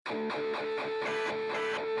Welcome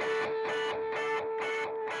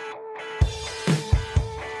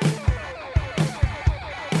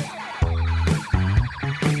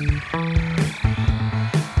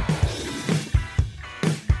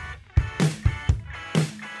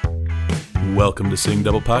to Sing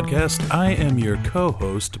Double Podcast. I am your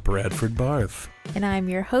co-host, Bradford Barth. And I'm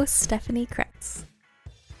your host, Stephanie Kretz.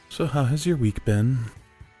 So how has your week been?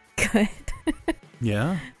 Good.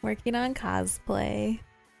 Yeah? Working on cosplay.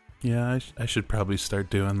 Yeah, I should probably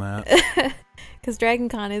start doing that. Because Dragon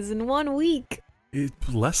Con is in 1 week.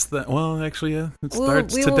 Less than, well, actually, yeah. It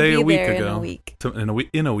starts we today will be a week there ago. In a week.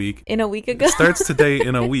 In a week. In a week ago? It starts today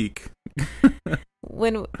in a week.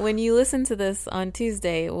 When you listen to this on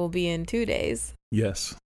Tuesday, it will be in 2 days.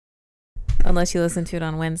 Yes. Unless you listen to it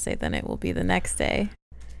on Wednesday, then it will be the next day.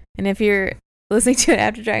 And if you're listening to it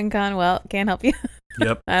after Dragon Con, well, can't help you.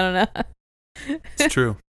 Yep. I don't know. It's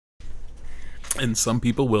true. And some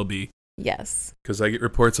people will be. Yes. Because I get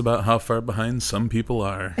reports about how far behind some people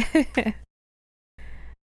are.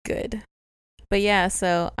 Good. But yeah,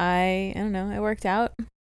 so I don't know, I worked out.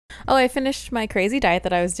 Oh, I finished my crazy diet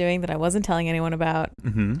that I was doing that I wasn't telling anyone about,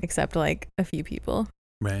 except like a few people.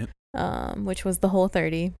 Right. Which was the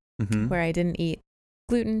Whole30, where I didn't eat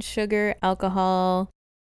gluten, sugar, alcohol.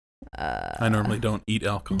 I normally don't eat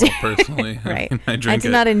alcohol personally. Right. I drink I do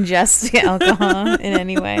not ingest alcohol in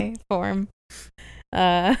any way, form.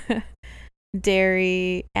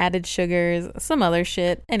 Dairy, added sugars, some other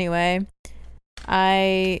shit. Anyway,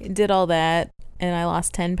 I did all that and I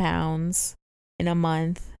lost 10 pounds in a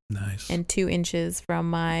month. Nice. And 2 inches from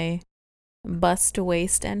my bust,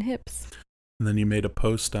 waist, and hips. And then you made a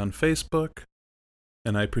post on Facebook,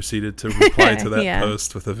 and I proceeded to reply to that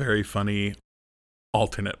post with a very funny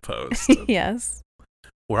alternate post. Yes.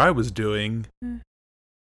 Where I was doing...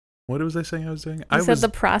 What was I saying I was doing? You said the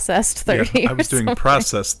processed 30. Yeah, I was doing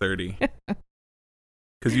processed 30.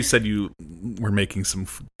 Because you said you were making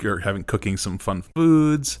cooking some fun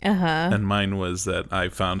foods. And mine was that I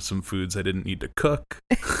found some foods I didn't need to cook.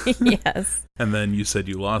 Yes. And then you said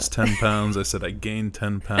you lost 10 pounds. I said I gained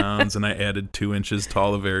 10 pounds and I added 2 inches to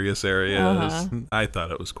all the various areas. I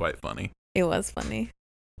thought it was quite funny. It was funny.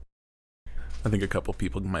 I think a couple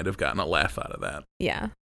people might have gotten a laugh out of that. Yeah.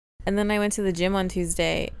 And then I went to the gym on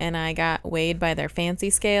Tuesday and I got weighed by their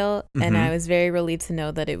fancy scale. And I was very relieved to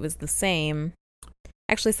know that it was the same.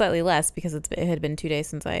 Actually, slightly less because it had been 2 days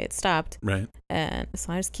since I had stopped. Right. And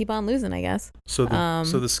so I just keep on losing, I guess. So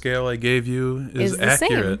the scale I gave you is the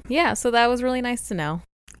accurate. Same. Yeah, so that was really nice to know.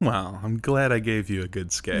 Wow, I'm glad I gave you a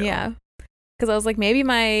good scale. Yeah. Because I was like,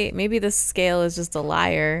 maybe this scale is just a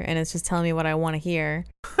liar and it's just telling me what I want to hear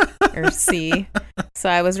or see. So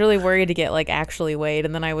I was really worried to get like actually weighed,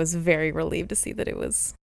 and then I was very relieved to see that it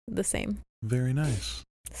was the same. Very nice.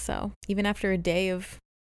 So even after a day of,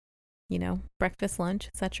 breakfast, lunch,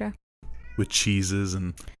 etc. With cheeses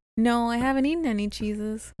and... No, I haven't eaten any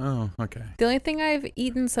cheeses. Oh, okay. The only thing I've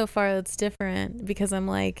eaten so far that's different, because I'm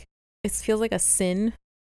like, it feels like a sin.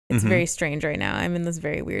 It's very strange right now. I'm in this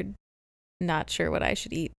very weird, not sure what I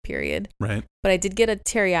should eat, period. Right. But I did get a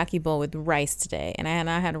teriyaki bowl with rice today, and I had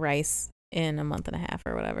not had rice in a month and a half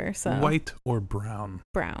or whatever. So white or brown?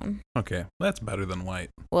 Brown. Okay, that's better than white.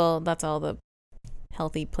 Well, that's all the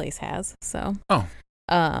healthy place has, so. Oh.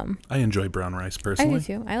 I enjoy brown rice personally. I do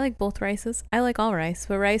too. I like both rices. I like all rice,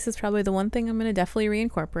 but rice is probably the one thing I'm going to definitely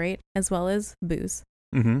reincorporate, as well as booze.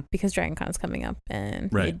 Because Dragon Con is coming up,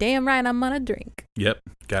 and you're damn right I'm going to drink. Yep.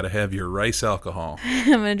 Got to have your rice alcohol. I'm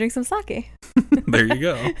going to drink some sake. There you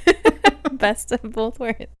go. Best of both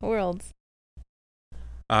worlds.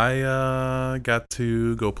 I got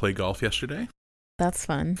to go play golf yesterday. That's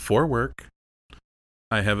fun. For work.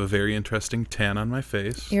 I have a very interesting tan on my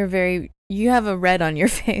face. You have a red on your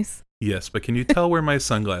face. Yes, but can you tell where my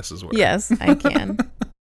sunglasses were? Yes, I can.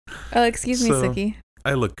 Oh, excuse me, Suki.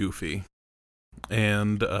 I look goofy.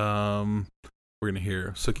 And we're going to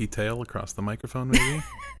hear Suki tail across the microphone, maybe.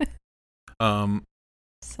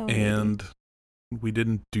 And we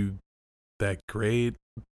didn't do that great,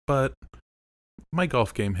 but my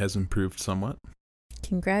golf game has improved somewhat.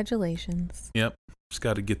 Congratulations. Yep. Just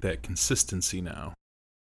got to get that consistency now.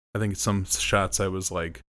 I think some shots I was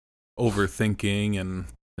like overthinking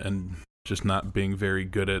and just not being very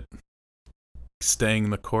good at staying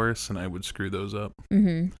the course, and I would screw those up.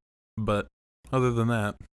 But other than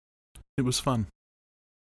that, it was fun.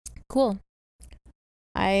 Cool.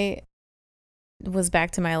 I was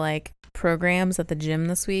back to my programs at the gym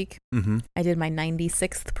this week. I did my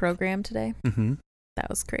 96th program today. That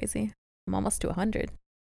was crazy. I'm almost to 100.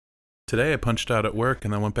 Today I punched out at work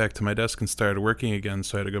and I went back to my desk and started working again,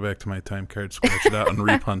 so I had to go back to my time card, scratch it out, and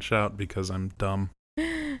re-punch out because I'm dumb.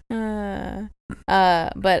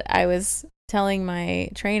 But I was telling my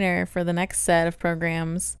trainer for the next set of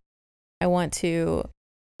programs, I want to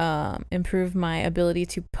improve my ability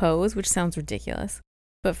to pose, which sounds ridiculous.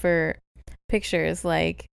 But for pictures,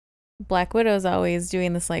 like Black Widow's always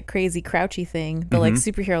doing this like crazy crouchy thing, the like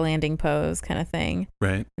superhero landing pose kind of thing.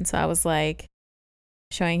 Right. And so I was like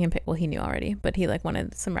showing him, well, he knew already, but he like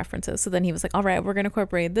wanted some references. So then he was like, all right, we're going to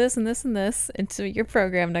incorporate this and this and this into your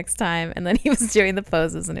program next time. And then he was doing the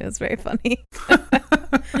poses and it was very funny.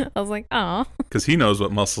 I was like, oh. Because he knows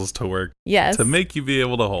what muscles to work. Yes. To make you be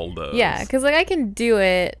able to hold those. Yeah, because like I can do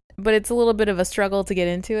it, but it's a little bit of a struggle to get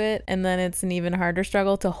into it. And then it's an even harder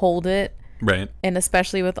struggle to hold it. Right. And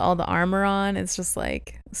especially with all the armor on, it's just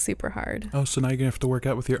like super hard. Oh, so now you're going to have to work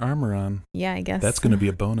out with your armor on. Yeah, I guess. That's going to be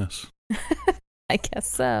a bonus. I guess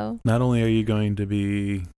so. Not only are you going to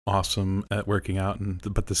be awesome at working out,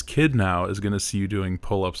 but this kid now is going to see you doing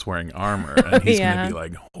pull-ups wearing armor, and he's going to be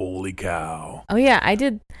like, "Holy cow!" Oh yeah, I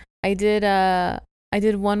did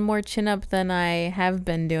one more chin-up than I have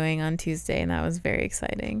been doing on Tuesday, and that was very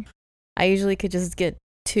exciting. I usually could just get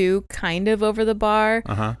 2 kind of over the bar,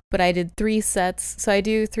 but I did 3 sets. So I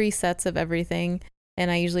do 3 sets of everything,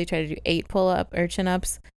 and I usually try to do 8 pull-up or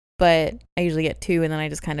chin-ups, but I usually get 2, and then I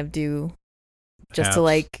just kind of do just to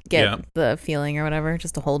like get the feeling or whatever,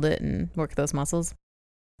 just to hold it and work those muscles.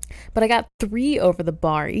 But I got 3 over the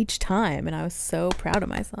bar each time, and I was so proud of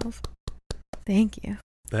myself. Thank you.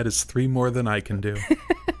 That is 3 more than I can do.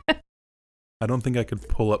 I don't think I could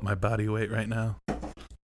pull up my body weight right now.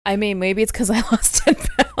 I mean, maybe it's because I lost 10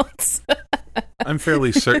 pounds. I'm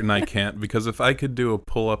fairly certain I can't, because if I could do a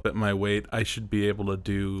pull-up at my weight, I should be able to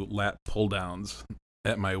do lat pull-downs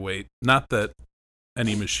at my weight. Not that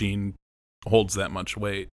any machine holds that much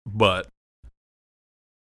weight, but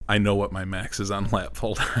I know what my max is on lat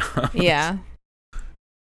pull-down. Yeah.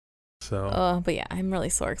 So. But yeah, I'm really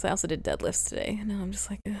sore because I also did deadlifts today. And now I'm just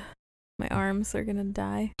like, ugh, my arms are gonna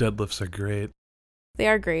die. Deadlifts are great. They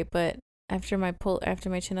are great, but after my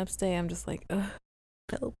chin-ups day, I'm just like, ugh,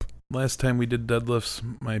 help. Last time we did deadlifts,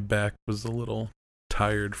 my back was a little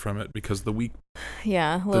tired from it because the week.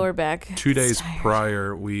 Yeah, lower back. 2 days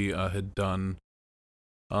prior, we had done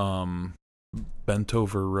bent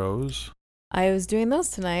over rows. I was doing those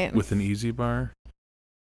tonight with an easy bar,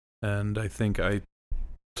 and I think I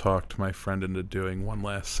talked my friend into doing one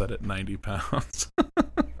last set at 90 pounds.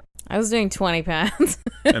 I was doing 20 pounds.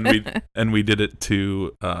 and we did it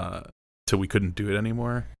till we couldn't do it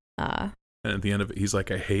anymore. And at the end of it, he's like,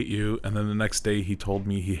 "I hate you." And then the next day, he told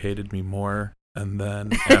me he hated me more. And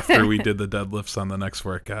then after we did the deadlifts on the next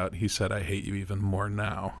workout, he said, "I hate you even more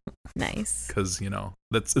now." Nice. Because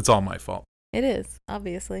it's all my fault. It is,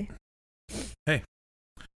 obviously. Hey,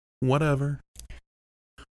 whatever.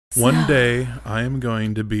 One day, I am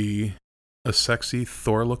going to be a sexy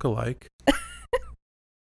Thor lookalike,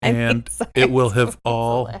 and it will have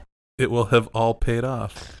all paid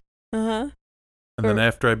off. And then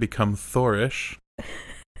after I become Thorish,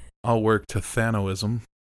 I'll work to Thanoism.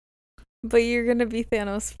 But you're gonna be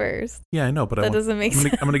Thanos first. Yeah, I know, but that doesn't make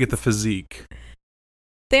sense. I'm gonna get the physique.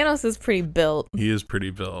 Thanos is pretty built. He is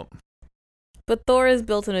pretty built. But Thor is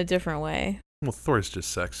built in a different way. Well, Thor's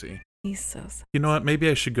just sexy. He's so sexy. You know what? Maybe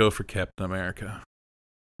I should go for Captain America.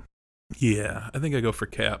 Yeah, I think I go for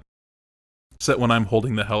Cap. So that when I'm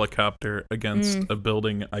holding the helicopter against a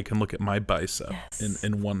building, I can look at my bicep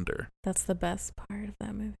in wonder. That's the best part of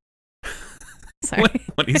that movie. Sorry.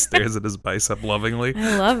 when he stares at his bicep lovingly.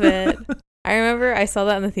 I love it. I remember I saw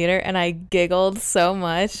that in the theater and I giggled so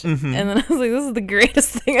much. And then I was like, this is the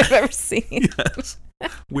greatest thing I've ever seen. Yes.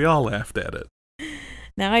 We all laughed at it.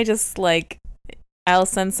 Now I just I'll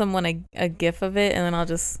send someone a GIF of it and then I'll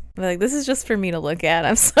just be like, this is just for me to look at.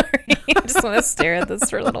 I'm sorry. I just want to stare at this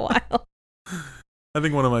for a little while. I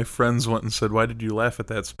think one of my friends went and said, "Why did you laugh at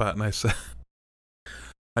that spot?" And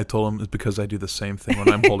I told him it's because I do the same thing when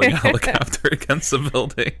I'm holding a helicopter against a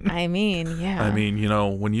building. I mean, yeah. I mean,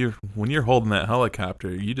 when you're holding that helicopter,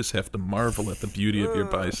 you just have to marvel at the beauty of your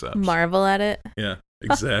biceps. Marvel at it? Yeah,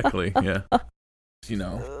 exactly. Yeah. You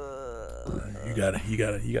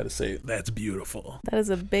gotta say that's beautiful. That is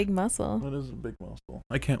a big muscle. That is a big muscle.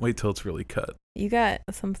 I can't wait till it's really cut. You got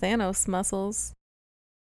some Thanos muscles.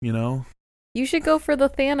 You should go for the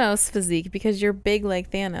Thanos physique because you're big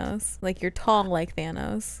like Thanos. Like, you're tall like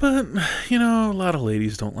Thanos. But, a lot of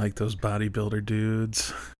ladies don't like those bodybuilder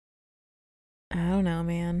dudes. I don't know,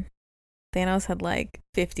 man. Thanos had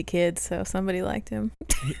 50 kids, so somebody liked him.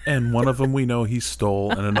 And one of them we know he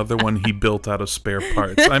stole, and another one he built out of spare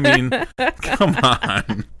parts. I mean, come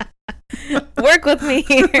on. Work with me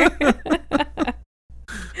here.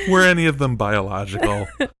 Were any of them biological?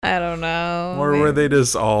 I don't know. Or were they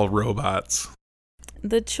just all robots?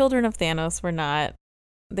 The children of Thanos were not.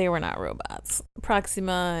 They were not robots.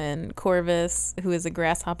 Proxima and Corvus, who is a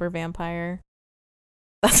grasshopper vampire.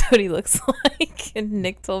 That's what he looks like. And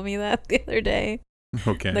Nick told me that the other day.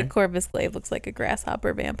 Okay. The Corvus Glaive looks like a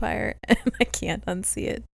grasshopper vampire, and I can't unsee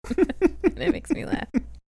it. It makes me laugh.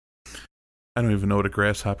 I don't even know what a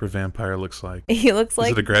grasshopper vampire looks like. He looks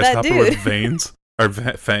like Is it a grasshopper that dude. with veins? Or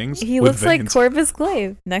fangs? He with looks veins. like Corvus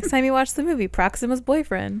Glaive. Next time you watch the movie, Proxima's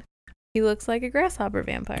boyfriend, he looks like a grasshopper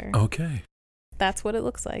vampire. Okay. That's what it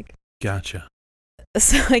looks like. Gotcha.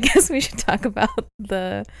 So I guess we should talk about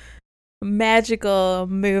the magical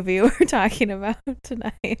movie we're talking about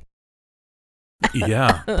tonight.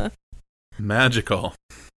 Yeah. Magical.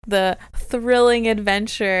 The thrilling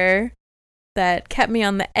adventure that kept me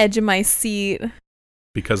on the edge of my seat.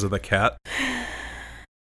 Because of the cat?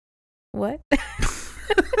 What?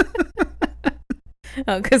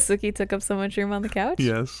 Oh, because Suki took up so much room on the couch?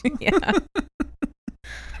 Yes. Yeah.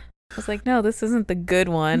 I was like, no, this isn't the good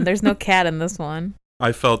one. There's no cat in this one.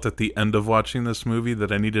 I felt at the end of watching this movie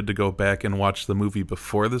that I needed to go back and watch the movie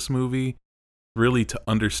before this movie, really to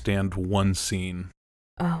understand one scene.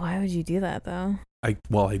 Oh, why would you do that, though? I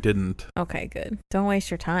didn't. Okay, good. Don't waste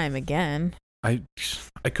your time again. I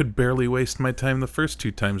could barely waste my time the first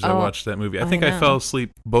 2 times I watched that movie. I think I I know. fell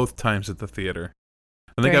asleep both times at the theater.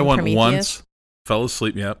 I think During I went Prometheus? once, fell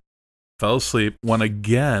asleep, fell asleep, went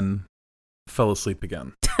again, fell asleep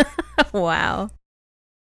again. Wow.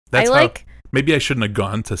 Maybe I shouldn't have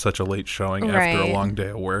gone to such a late showing after a Right. long day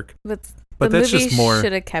of work. But But the that's movie just more.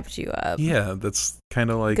 should have kept you up. Yeah, that's kind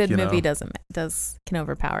of like, Good you know. movie can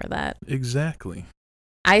overpower that. Exactly.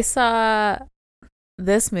 I saw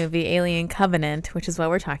this movie, Alien Covenant, which is what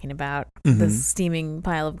we're talking about. This steaming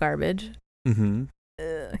pile of garbage. Mm-hmm.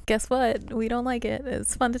 Guess what? We don't like it.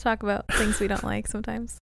 It's fun to talk about things we don't like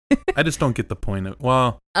sometimes. I just don't get the point of.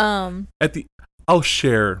 Well, Um, I'll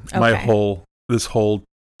share my Okay. whole.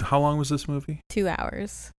 How long was this movie? 2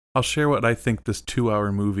 hours. I'll share what I think this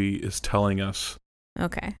 2-hour movie is telling us,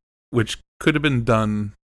 Okay. which could have been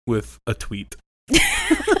done with a tweet.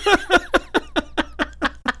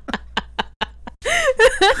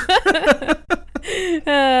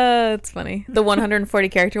 It's funny. The 140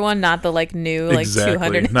 character one, not the new Exactly.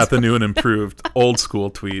 200. Not the new and improved old school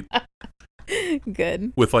tweet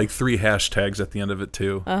Good. with 3 hashtags at the end of it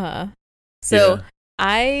too. So Yeah.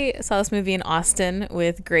 I saw this movie in Austin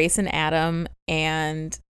with Grace and Adam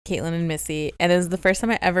and Caitlin and Missy, and it was the first time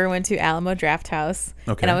I ever went to Alamo Draft House.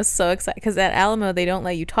 Okay. And I was so excited because at Alamo they don't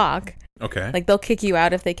let you talk. Okay. They'll kick you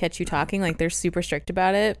out if they catch you talking. They're super strict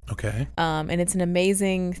about it. Okay. And it's an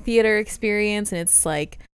amazing theater experience, and it's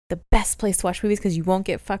the best place to watch movies because you won't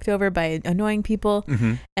get fucked over by annoying people.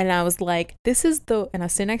 Mm-hmm. And I was like, and I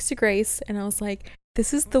was sitting next to Grace, and I was like,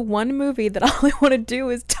 this is the one movie that all I want to do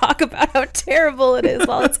is talk about how terrible it is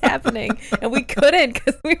while it's happening. And we couldn't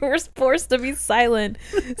because we were forced to be silent.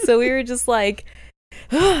 So we were just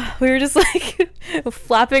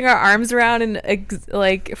flapping our arms around in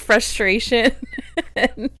frustration.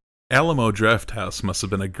 Alamo Draft House must have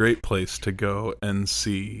been a great place to go and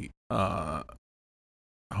see.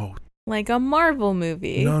 Like a Marvel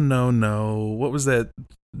movie. No. What was that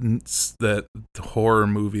horror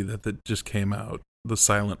movie that just came out? The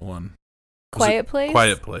silent one. Quiet Place?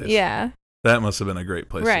 Quiet Place. Yeah. That must have been a great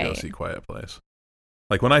place to go see Quiet Place.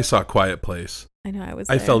 When I saw Quiet Place, I know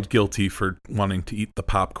I felt guilty for wanting to eat the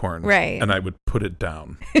popcorn. Right. And I would put it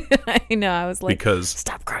down. I know. I was like, because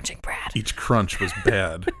stop crunching, Brad. Each crunch was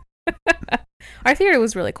bad. Our theater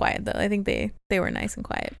was really quiet, though. I think they were nice and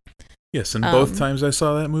quiet. Yes, and both times I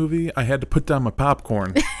saw that movie, I had to put down my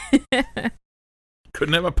popcorn.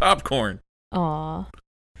 Couldn't have my popcorn. Aw.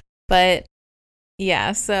 But,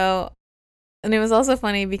 yeah, so... And it was also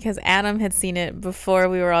funny because Adam had seen it before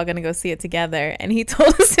we were all going to go see it together, and he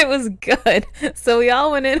told us it was good. So we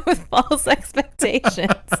all went in with false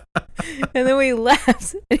expectations. And then we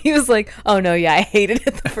left, and he was like, oh, no, yeah, I hated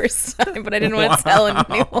it the first time, but I didn't want to tell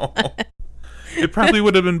anyone. It probably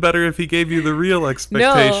would have been better if he gave you the real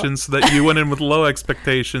expectations so that you went in with low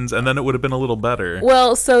expectations, and then it would have been a little better.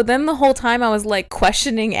 Well, so then the whole time I was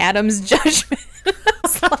questioning Adam's judgment. I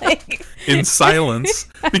was like... In silence,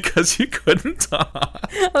 because you couldn't talk.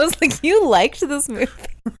 I was like, you liked this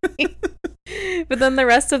movie. But then the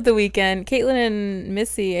rest of the weekend, Caitlin and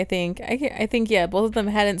Missy, I think, yeah, both of them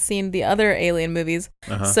hadn't seen the other Alien movies.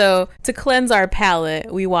 Uh-huh. So to cleanse our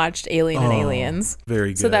palate, we watched Alien and Aliens. Very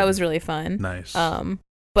good. So that was really fun. Nice.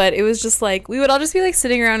 But it was just we would all just be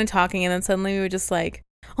sitting around and talking, and then suddenly we would just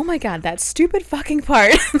oh my God, that stupid fucking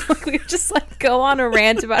part. We would just like go on a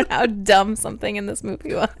rant about how dumb something in this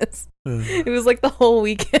movie was. It was like the whole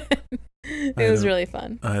weekend. It was really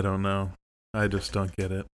fun. I don't know. I just don't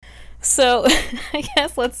get it. So I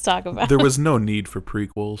guess let's talk about. There was no need for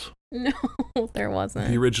prequels. No, there wasn't.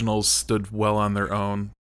 The originals stood well on their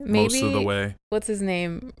own most of the way. What's his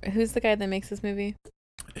name? Who's the guy that makes this movie?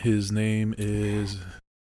 His name is...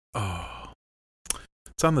 Oh.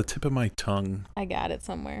 It's on the tip of my tongue. I got it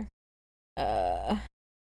somewhere.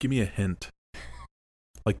 Give me a hint.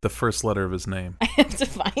 Like the first letter of his name. I have to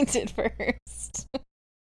find it first.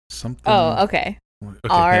 Something... Oh, okay.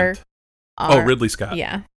 R. Ridley Scott.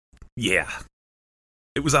 Yeah. Yeah.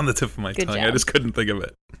 It was on the tip of my tongue. Job. I just couldn't think of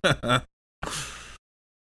it.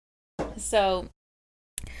 So,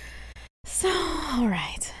 all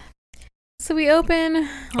right. So we open.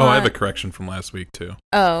 I have a correction from last week, too.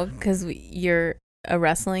 Oh, because you're a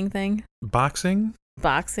wrestling thing? Boxing?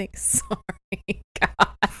 Sorry.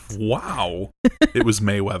 God. Wow. It was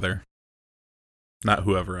Mayweather. Not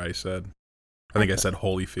whoever I said. I think I said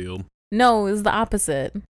Holyfield. No, it was the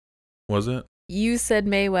opposite. Was it? You said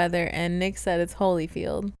Mayweather, and Nick said it's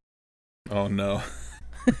Holyfield. Oh, no.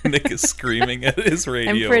 Nick is screaming at his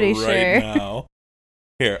radio I'm pretty right sure. now.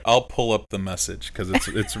 Here, I'll pull up the message, because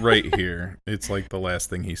it's right here. It's like the last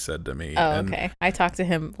thing he said to me. Oh, okay. I talk to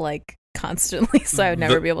him, like, constantly, so I would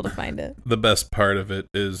never be able to find it. The best part of it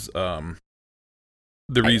is the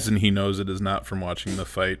reason he knows it is not from watching the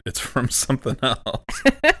fight. It's from something else.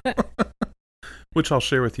 Which I'll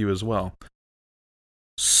share with you as well.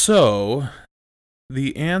 So,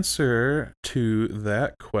 the answer to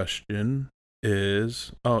that question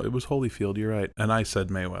is... Oh, it was Holyfield, you're right. And I said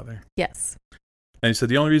Mayweather. Yes. And he said,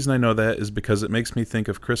 the only reason I know that is because it makes me think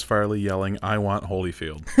of Chris Farley yelling, I want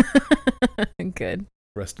Holyfield. Good.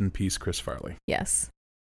 Rest in peace, Chris Farley. Yes.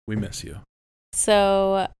 We miss you.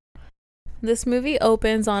 So, this movie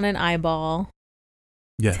opens on an eyeball.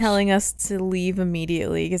 Yes. Telling us to leave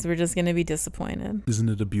immediately because we're just going to be disappointed. Isn't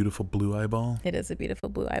it a beautiful blue eyeball? It is a beautiful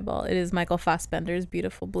blue eyeball. It is Michael Fassbender's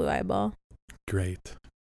beautiful blue eyeball. Great.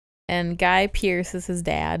 And Guy Pearce is his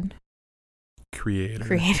dad.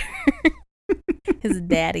 Creator. His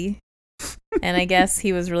daddy. And I guess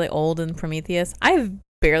he was really old in Prometheus. I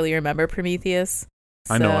barely remember Prometheus.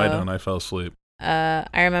 I know I don't. I fell asleep. I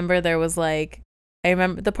remember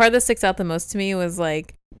the part that sticks out the most to me was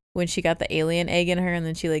like when she got the alien egg in her and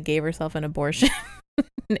then she like gave herself an abortion.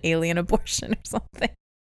 An alien abortion or something.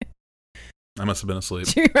 I must have been asleep.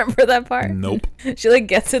 Do you remember that part? Nope. She like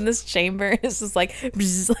gets in this chamber and it's just like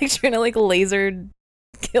trying to like laser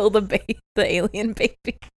kill the alien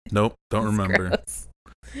baby. Nope, don't remember. Gross.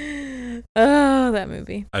 Oh, that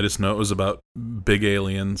movie. I just know it was about big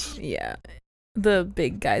aliens. Yeah. The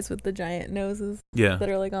big guys with the giant noses. Yeah. That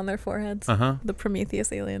are like on their foreheads. Uh-huh. The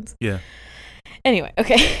Prometheus aliens. Yeah. Anyway,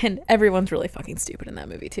 okay. And everyone's really fucking stupid in that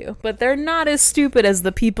movie too. But they're not as stupid as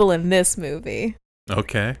the people in this movie.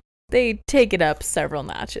 Okay. They take it up several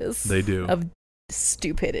notches. They do. Of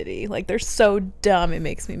stupidity. Like they're so dumb it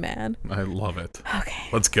makes me mad. I love it. Okay.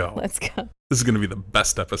 Let's go. This is going to be the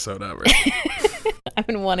best episode ever. I've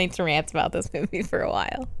been wanting to rant about this movie for a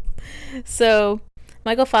while. So,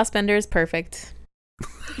 Michael Fassbender is perfect.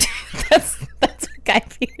 That's what Guy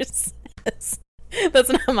Pearce says. That's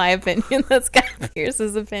not my opinion. That's Guy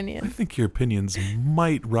Pearce's opinion. I think your opinions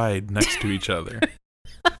might ride next to each other.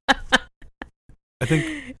 I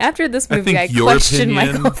think after this movie, I question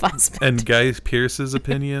Michael Fassbender. And Guy Pearce's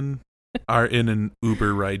opinion are in an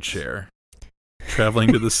Uber rideshare,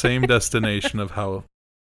 traveling to the same destination of how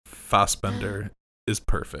Fassbender is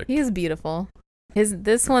perfect. He is beautiful.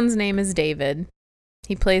 This one's name is David.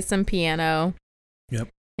 He plays some piano. Yep.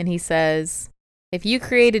 And he says, "If you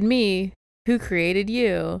created me, who created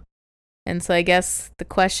you?" And so I guess the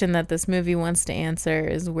question that this movie wants to answer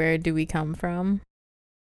is, where do we come from?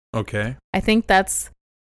 Okay. I think that's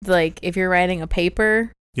like if you're writing a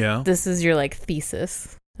paper, yeah, this is your like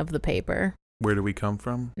thesis of the paper. Where do we come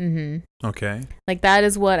from? Mm-hmm. Okay. Like that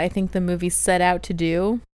is what I think the movie set out to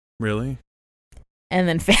do. Really? And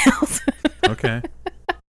then failed. Okay.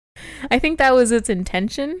 I think that was its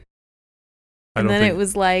intention. And then it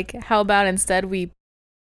was like, how about instead we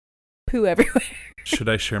poo everywhere? Should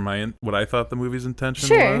I share what I thought the movie's intention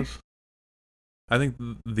was? I think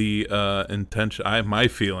the intention, my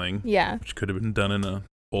feeling, yeah, which could have been done in a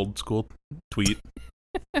old school tweet,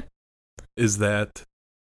 is that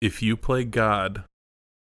if you play God,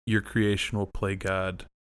 your creation will play God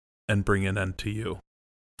and bring an end to you.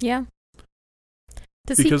 Yeah.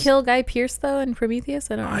 Does he kill Guy Pearce though in Prometheus?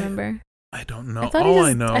 I don't remember. I don't know.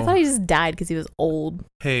 I thought he just died because he was old.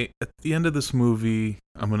 Hey, at the end of this movie,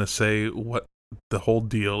 I'm gonna say what the whole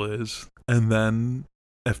deal is, and then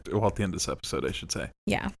at the end of this episode, I should say.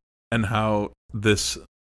 Yeah. And how this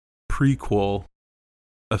prequel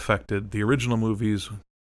affected the original movies,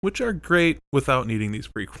 which are great without needing these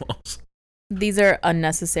prequels. These are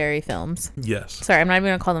unnecessary films. Yes. Sorry, I'm not even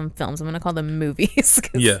going to call them films. I'm going to call them movies.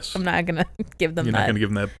 Yes. I'm not going to give them You're not going to give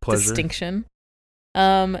them that pleasure. Distinction.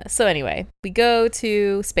 So anyway, we go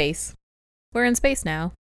to space. We're in space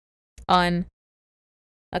now on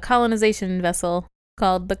a colonization vessel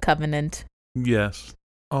called the Covenant. Yes.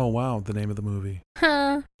 Oh, wow. The name of the movie.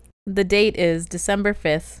 Huh. The date is December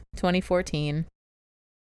 5th, 2014.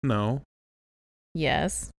 No.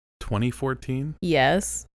 Yes. 2014?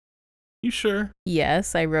 Yes. You sure?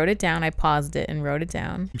 Yes. I wrote it down. I paused it and wrote it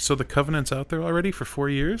down. So the Covenant's out there already for 4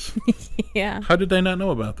 years? Yeah. How did I not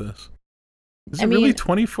know about this? Is it really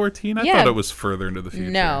 2014? I thought it was further into the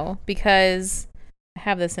future. No, because I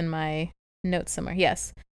have this in my notes somewhere.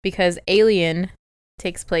 Yes, because Alien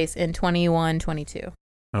takes place in 2122.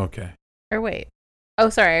 Okay. Or wait. Oh,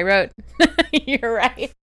 sorry. I wrote. You're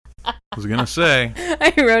right. I was going to say.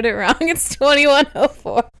 I wrote it wrong. It's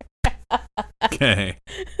 2104. Okay.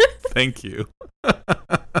 Thank you.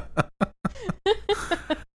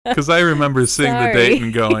 Because I remember seeing the date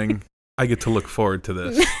and going, I get to look forward to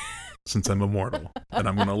this since I'm immortal and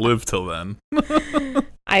I'm going to live till then.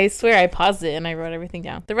 I swear I paused it and I wrote everything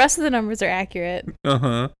down. The rest of the numbers are accurate.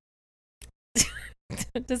 Uh-huh.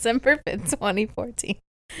 December 5th, 2014.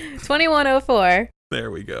 2104. There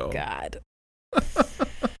we go. God.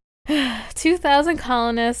 2,000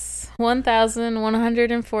 colonists,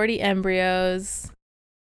 1,140 embryos.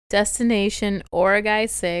 Destination Origai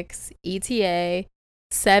 6, ETA,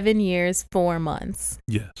 7 years, 4 months.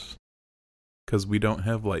 Yes. Because we don't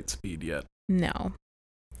have light speed yet. No.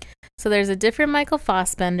 So there's a different Michael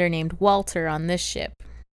Fassbender named Walter on this ship.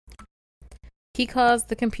 He calls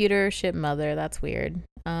the computer ship mother. That's weird.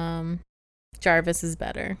 Jarvis is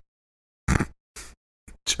better.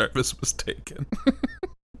 Jarvis was taken.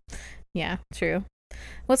 Yeah, true.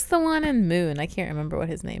 What's the one in Moon? I can't remember what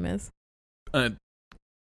his name is.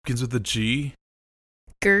 Begins with a G.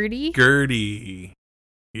 Gertie? Gertie.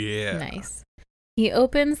 Yeah. Nice. He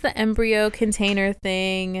opens the embryo container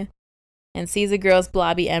thing and sees a girl's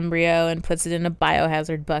blobby embryo and puts it in a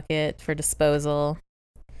biohazard bucket for disposal.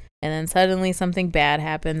 And then suddenly something bad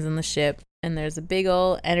happens in the ship and there's a big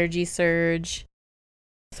ol' energy surge.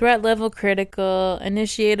 Threat level critical.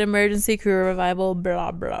 Initiate emergency crew revival.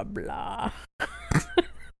 Blah, blah, blah.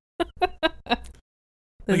 I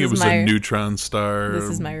think it was a neutron star. This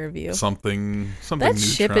is my review. Something that neutron.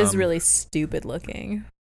 Ship is really stupid looking.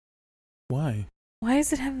 Why? Why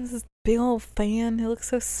does it have this big old fan? It looks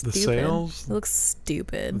so stupid. The sails? It looks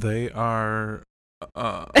stupid. They are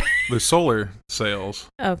they're solar sails.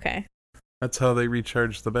 Okay. That's how they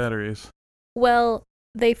recharge the batteries. Well,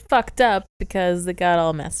 they fucked up because they got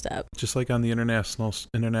all messed up. Just like on the International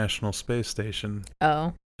Space Station.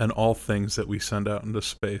 Oh. And all things that we send out into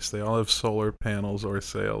space, they all have solar panels or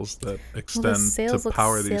sails that extend to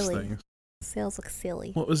power these things. Sails look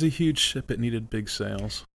silly. Well, it was a huge ship. It needed big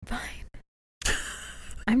sails. Fine.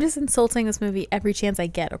 I'm just insulting this movie every chance I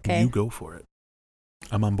get, okay? You go for it.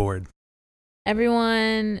 I'm on board.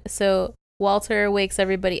 So Walter wakes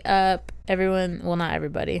everybody up. Well, not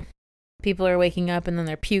everybody. People are waking up and then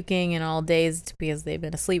they're puking and all dazed because they've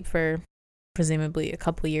been asleep for presumably a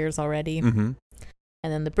couple years already. Mm-hmm.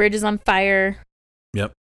 And then the bridge is on fire.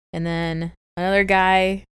 Yep. And then another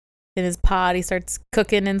guy in his pod, he starts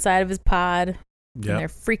cooking inside of his pod. Yep. And they're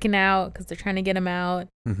freaking out because they're trying to get him out.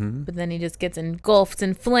 Mm-hmm. But then he just gets engulfed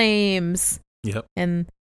in flames. Yep. And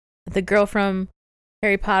the girl from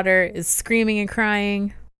Harry Potter is screaming and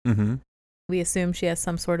crying. Mm-hmm. We assume she has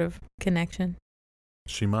some sort of connection.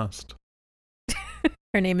 She must.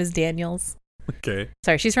 Her name is Daniels. Okay.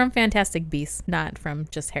 Sorry, she's from Fantastic Beasts, not from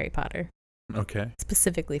just Harry Potter. Okay.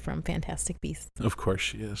 Specifically from Fantastic Beasts. Of course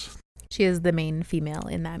she is. She is the main female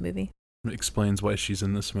in that movie. It explains why she's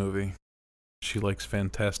in this movie. She likes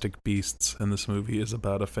Fantastic Beasts, and this movie is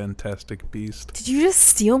about a fantastic beast. Did you just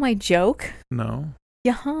steal my joke? No.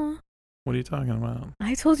 Yeah. What are you talking about?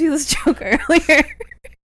 I told you this joke earlier.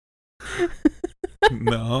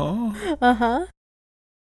 No. Uh-huh.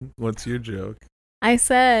 What's your joke? I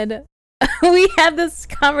said, we had this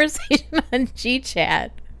conversation on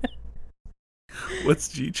GChat. What's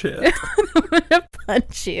GChat? I'm gonna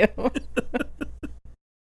punch you.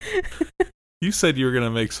 You said you were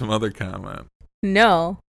gonna make some other comment.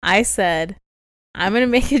 No, I said, I'm gonna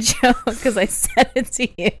make a joke because I said it to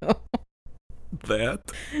you.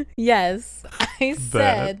 That? Yes, I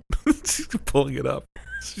said. She's pulling it up.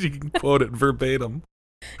 She can quote it verbatim.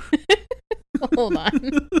 Hold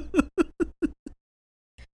on.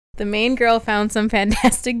 The main girl found some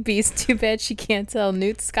fantastic beasts. Too bad she can't tell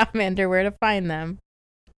Newt Scamander where to find them.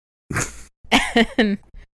 And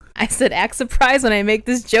I said, act surprised when I make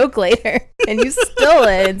this joke later. And you stole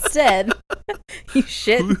it instead. You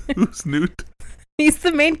shit. Who's Newt? He's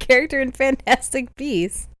the main character in Fantastic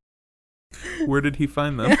Beasts. Where did he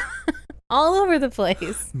find them? All over the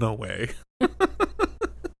place. No way.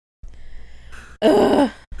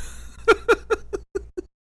 Ugh.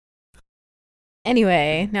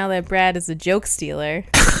 Anyway, now that Brad is a joke stealer,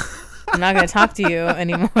 I'm not going to talk to you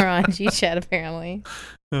anymore on GChat, apparently.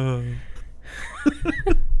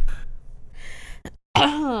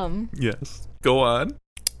 Yes. Go on.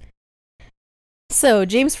 So,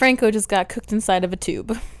 James Franco just got cooked inside of a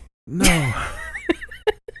tube. No.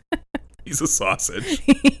 He's a sausage.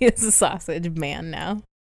 He is a sausage man now.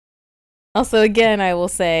 Also, again, I will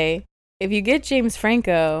say, if you get James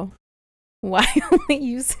Franco, why only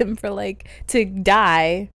use him for, to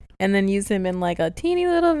die and then use him in, a teeny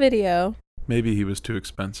little video? Maybe he was too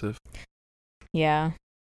expensive. Yeah.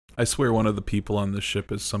 I swear one of the people on this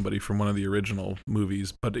ship is somebody from one of the original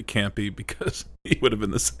movies, but it can't be because he would have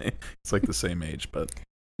been the same. It's the same age, but...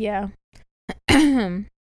 Yeah.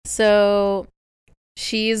 So,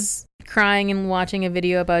 she's crying and watching a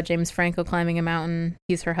video about James Franco climbing a mountain.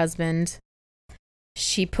 He's her husband.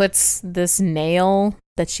 She puts this nail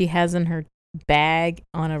that she has in her bag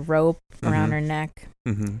on a rope around her neck.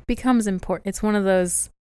 Mm-hmm. Becomes important. It's one of those...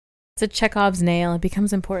 It's a Chekhov's nail. It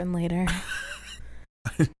becomes important later.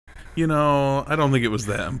 I don't think it was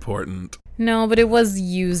that important. No, but it was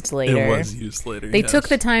used later. It was used later, They yes. took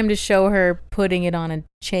the time to show her putting it on a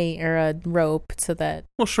chain or a rope so that...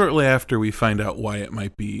 Well, shortly after we find out why it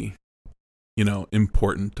might be,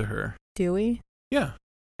 important to her. Do we? Yeah.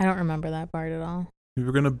 I don't remember that part at all. We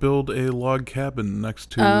were going to build a log cabin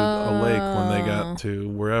next to a lake when they got to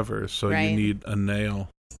wherever, so right. You need a nail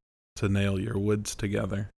to nail your woods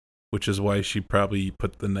together, which is why she probably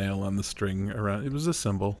put the nail on the string around. It was a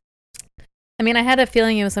symbol. I mean, I had a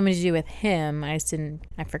feeling it was something to do with him. I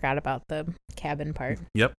forgot about the cabin part.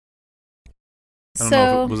 Yep. I don't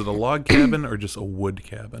know was it a log cabin or just a wood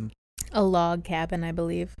cabin? A log cabin, I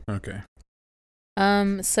believe. Okay.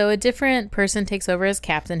 So a different person takes over as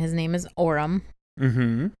captain. His name is Orem.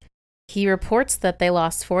 Mm-hmm. He reports that they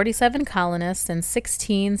lost 47 colonists and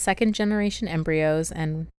 16 second-generation embryos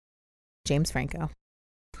and James Franco.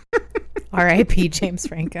 R.I.P. James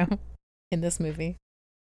Franco in this movie.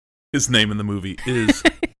 His name in the movie is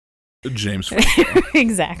James Franco.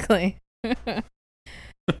 Exactly.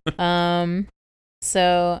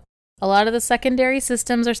 So a lot of the secondary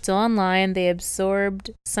systems are still online. They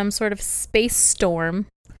absorbed some sort of space storm.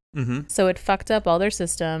 Mm-hmm. So it fucked up all their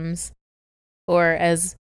systems. Or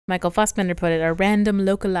as Michael Fassbender put it, a random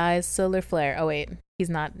localized solar flare. Oh, wait. He's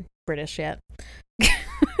not British yet.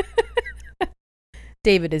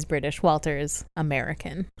 David is British. Walter is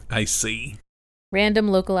American. I see. Random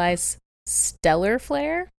localized stellar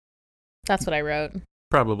flare? That's what I wrote.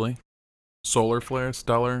 Probably. Solar flare?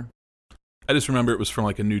 Stellar? I just remember it was from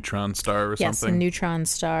a neutron star or something. Yes, a neutron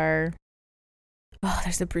star. Oh,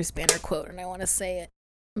 there's a Bruce Banner quote and I want to say it,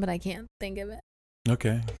 but I can't think of it.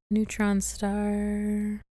 Okay. Neutron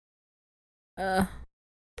star. It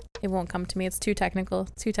won't come to me. It's too technical.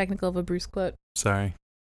 Too technical of a Bruce quote. Sorry.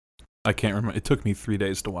 I can't remember. It took me 3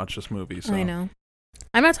 days to watch this movie. So. I know.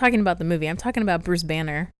 I'm not talking about the movie. I'm talking about Bruce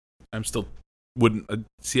Banner. I'm still wouldn't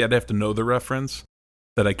see. I'd have to know the reference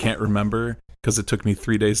that I can't remember because it took me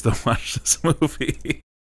 3 days to watch this movie.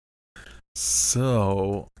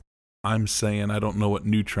 So I'm saying I don't know what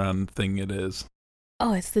neutron thing it is.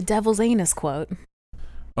 Oh, it's the devil's anus quote.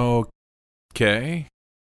 Okay.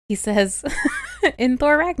 He says in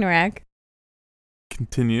Thor Ragnarok.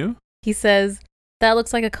 Continue. He says that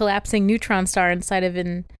looks like a collapsing neutron star inside of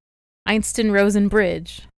an Einstein-Rosen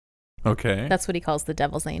bridge. Okay. That's what he calls the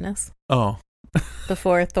devil's anus. Oh.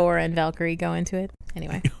 Before Thor and Valkyrie go into it.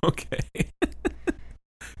 Anyway. Okay.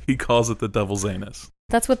 He calls it the devil's anus.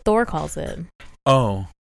 That's what Thor calls it. Oh.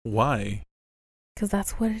 Why? Because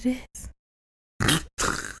that's what it is.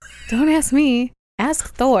 Don't ask me.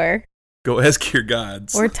 Ask Thor. Go ask your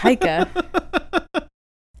gods. Or Taika.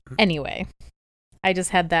 Anyway. I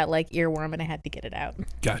just had that earworm and I had to get it out.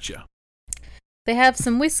 Gotcha. They have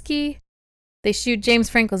some whiskey. They shoot James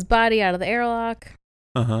Franco's body out of the airlock.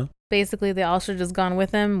 Uh-huh. Basically, they all should have just gone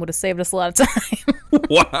with him. Would have saved us a lot of time.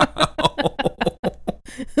 Wow.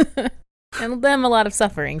 And them a lot of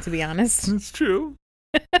suffering, to be honest. It's true.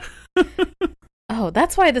 Oh,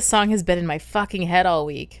 that's why this song has been in my fucking head all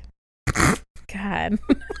week. God.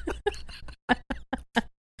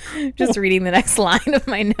 Just reading the next line of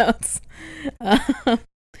my notes.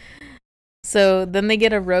 So then they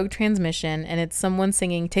get a Rogue transmission, and it's someone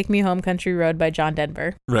singing Take Me Home Country Road by John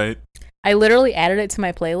Denver. Right. I literally added it to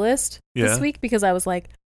my playlist this week because I was like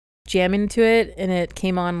jamming to it, and it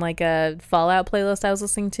came on like a Fallout playlist I was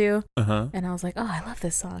listening to. And I was like, oh, I love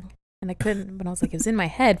this song. And I couldn't, but I was like, it was in my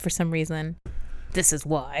head for some reason. This is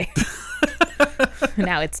why.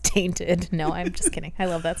 Now it's tainted. No, I'm just kidding. I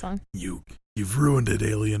love that song. You've ruined it,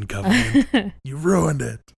 Alien Covenant. You ruined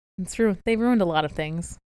it. It's true. They ruined a lot of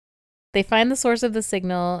things. They find the source of the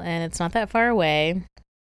signal, and it's not that far away.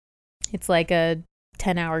 It's like a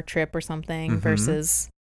 10-hour trip or something versus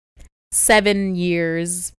 7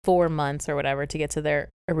 years, 4 months or whatever to get to their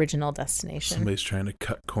original destination. Somebody's trying to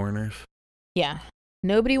cut corners. Yeah.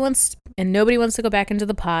 Nobody wants to go back into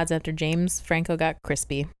the pods after James Franco got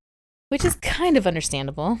crispy, which is kind of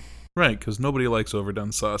understandable. Right, because nobody likes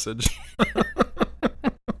overdone sausage.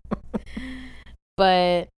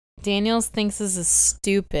 But Daniels thinks this is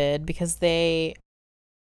stupid because they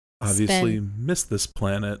obviously missed this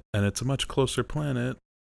planet, and it's a much closer planet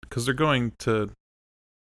because they're going to...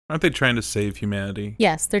 Aren't they trying to save humanity?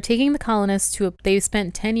 Yes, they're taking the colonists to... They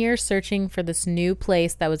spent 10 years searching for this new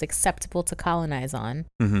place that was acceptable to colonize on.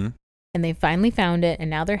 And they finally found it,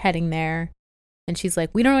 and now they're heading there. And she's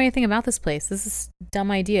like, we don't know anything about this place. This is a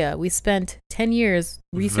dumb idea. We spent 10 years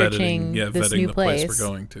researching this new place we're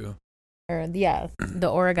going to. Or, the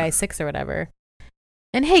Origai 6 or whatever.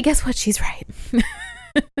 And hey, guess what? She's right.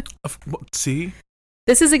 See?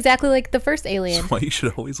 This is exactly like the first Alien. That's why you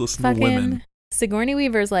should always listen to women. Sigourney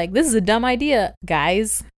Weaver's like, this is a dumb idea,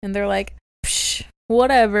 guys. And they're like, psh,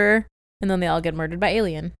 whatever. And then they all get murdered by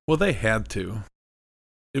Alien. Well, they had to.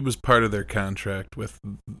 It was part of their contract with,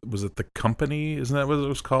 was it the company? Isn't that what it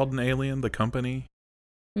was called in Alien? The company?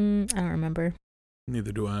 I don't remember.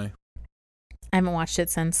 Neither do I. I haven't watched it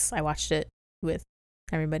since I watched it with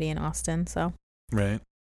everybody in Austin, so. Right.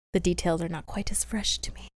 The details are not quite as fresh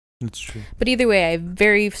to me. It's true. But either way, I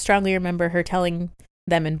very strongly remember her telling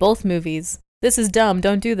them in both movies, this is dumb,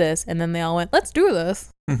 don't do this. And then they all went, let's do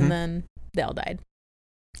this. And then they all died.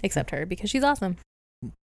 Except her, because she's awesome.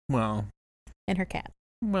 Well. And her cat.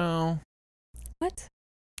 Well. What?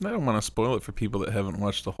 I don't want to spoil it for people that haven't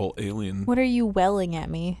watched the whole Alien. What are you welling at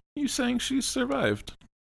me? You saying she survived.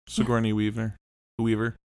 Sigourney Weaver.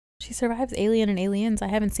 She survives Alien and Aliens. I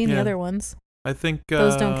haven't seen the other ones. I think...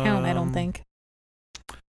 those don't count, I don't think.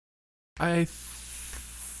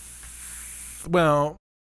 Well,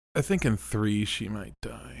 I think in 3 she might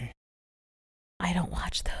die. I don't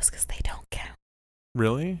watch those because they don't count.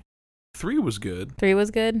 Really? 3 was good. 3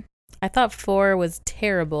 was good? I thought 4 was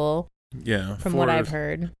terrible. Yeah. From what I've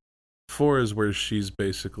heard. 4 is where she's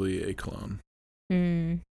basically a clone.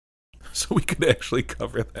 So we could actually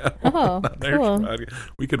cover that one. Oh, cool.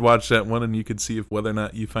 We could watch that one and you could see whether or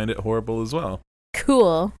not you find it horrible as well.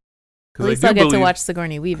 Cool. At least I'll get to watch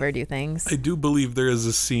Sigourney Weaver do things. I do believe there is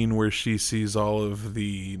a scene where she sees all of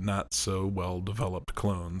the not so well developed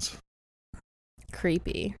clones.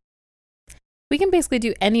 Creepy. We can basically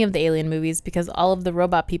do any of the Alien movies because all of the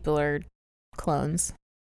robot people are clones.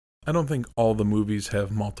 I don't think all the movies have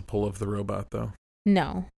multiple of the robot, though.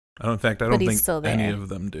 No. I don't think any of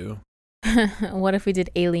them do. What if we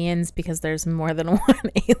did Aliens because there's more than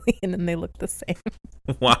one alien and they look the same?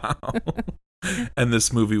 Wow. And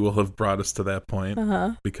this movie will have brought us to that point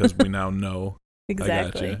because we now know.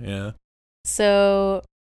 Exactly. I gotcha. Yeah. So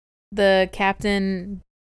the captain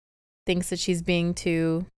thinks that she's being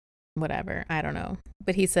too whatever. I don't know.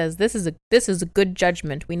 But he says, this is a good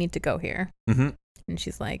judgment. We need to go here. And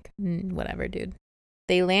she's like, whatever, dude.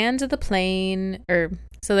 They land the plane,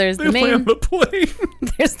 so there's the main... They land the plane?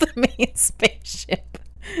 There's the main spaceship.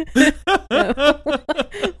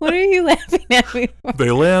 What are you laughing at me for?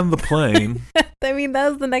 They land the plane. I mean, that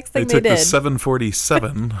was the next thing they did. They took the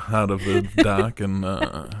 747 out of the dock and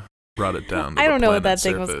brought it down to I don't know what that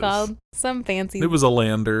surface. Thing was called. Some fancy... It was a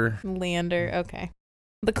lander. Okay.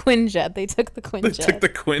 The Quinjet. They took the Quinjet. They took the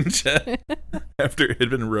Quinjet after it had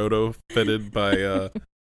been roto-fitted by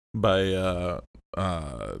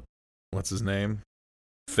what's his name?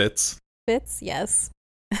 Fitz? Fitz, yes.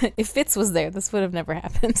 If Fitz was there, this would have never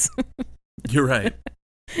happened. You're right.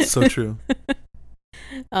 So true.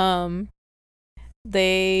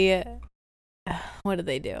 They... what did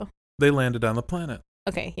they do? They landed on the planet.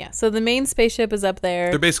 Okay, yeah. So the main spaceship is up there.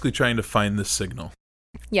 They're basically trying to find this signal.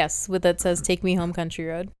 Yes, with that says, take me home, country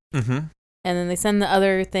road. And then they send the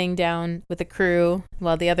other thing down with the crew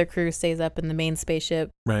while the other crew stays up in the main spaceship.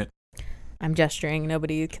 Right. I'm gesturing.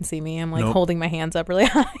 Nobody can see me. I'm like holding my hands up really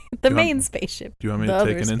high. Spaceship. Do you want me to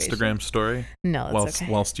take an Instagram story? No, it's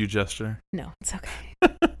okay. Whilst you gesture? No, it's okay.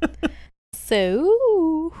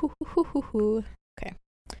 So, okay.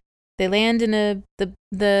 They land in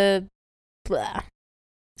the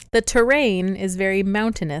terrain is very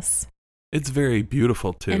mountainous. It's very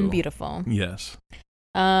beautiful too. And beautiful. Yes.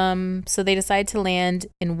 So they decide to land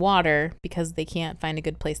in water because they can't find a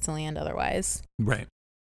good place to land otherwise. Right.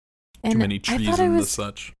 And too many trees and the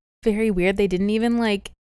such. Very weird. They didn't even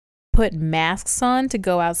put masks on to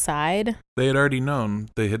go outside. They had already known.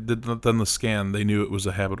 They had done the scan. They knew it was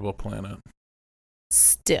a habitable planet.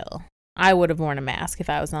 Still, I would have worn a mask if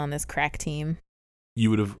I was on this crack team. You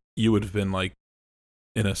would have been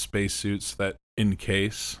in a spacesuit so that in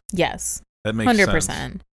case. Yes. That makes 100%.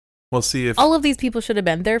 sense. Well, see if all of these people should have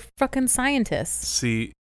been. They're fucking scientists.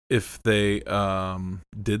 See if they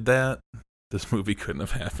did that, this movie couldn't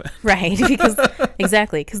have happened. Right, because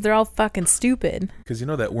exactly, because they're all fucking stupid. Because you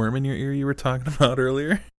know that worm in your ear you were talking about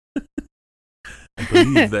earlier? I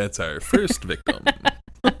believe that's our first victim.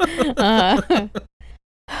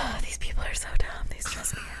 These people are so dumb. They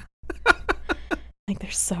stress me out. They're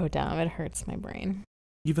so dumb. It hurts my brain.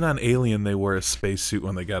 Even on Alien, they wore a spacesuit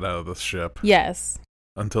when they got out of the ship. Yes.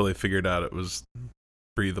 Until they figured out it was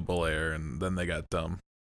breathable air, and then they got dumb.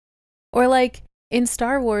 Or in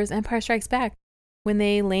Star Wars, Empire Strikes Back, when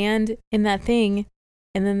they land in that thing,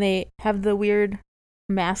 and then they have the weird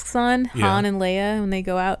masks on, Han and Leia, when they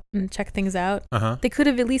go out and check things out. They could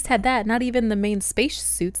have at least had that. Not even the main space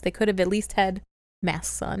suits. They could have at least had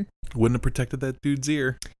masks on. Wouldn't have protected that dude's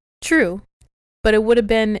ear. True. But it would have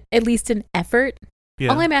been at least an effort. Yeah.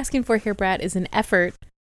 All I'm asking for here, Brad, is an effort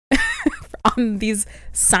on these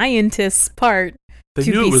scientists' part They to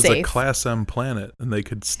knew be it was safe. a Class M planet, and they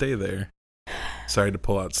could stay there. Sorry to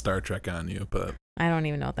pull out Star Trek on you, but I don't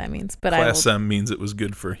even know what that means. But Class M means it was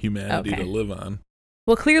good for humanity to live on.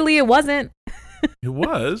 Well, clearly it wasn't. It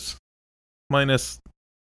was. Minus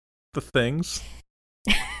the things.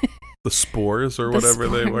 The spores or whatever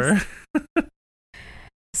they were.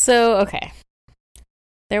 So, okay.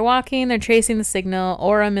 They're walking, they're chasing the signal.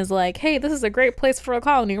 Orem is like, hey, this is a great place for a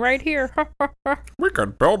colony right here. We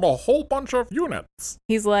could build a whole bunch of units.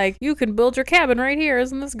 He's like, you can build your cabin right here.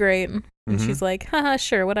 Isn't this great? And she's like, haha,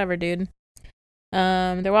 sure, whatever, dude.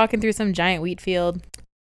 They're walking through some giant wheat field.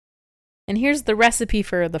 And here's the recipe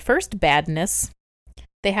for the first badness.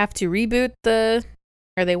 They have to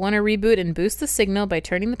they want to reboot and boost the signal by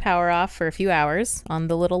turning the power off for a few hours on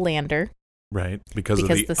the little lander. Right, because of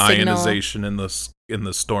the ionization in the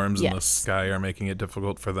storms in the sky are making it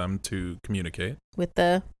difficult for them to communicate with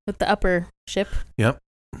the upper ship. Yep,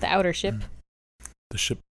 the outer ship. The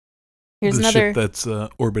ship. Here's another ship that's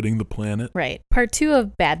orbiting the planet. Right. Part 2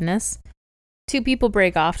 of badness. 2 people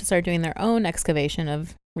break off to start doing their own excavation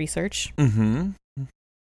of research. Mm-hmm.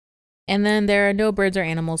 And then there are no birds or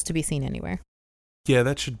animals to be seen anywhere. Yeah,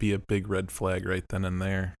 that should be a big red flag right then and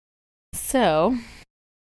there. So,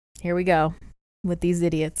 here we go with these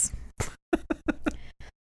idiots.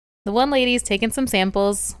 The one lady's taking some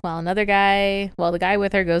samples while the guy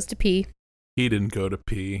with her goes to pee. He didn't go to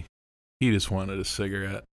pee. He just wanted a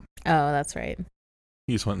cigarette. Oh, that's right.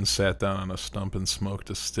 He just went and sat down on a stump and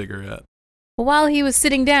smoked a cigarette. Well, while he was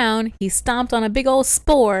sitting down, he stomped on a big old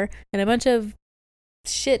spore and a bunch of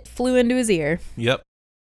shit flew into his ear. Yep.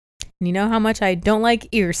 And you know how much I don't like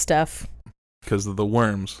ear stuff. Because of the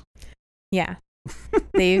worms. Yeah.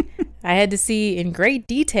 I had to see in great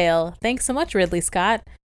detail, thanks so much, Ridley Scott,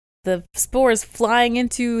 the spores flying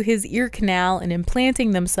into his ear canal and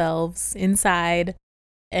implanting themselves inside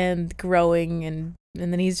and growing, and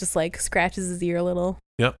then he's just scratches his ear a little.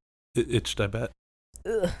 Yep. It itched, I bet.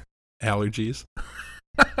 Ugh. Allergies.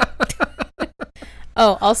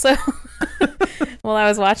 Oh, also, while I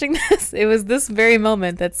was watching this, it was this very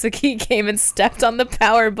moment that Suki came and stepped on the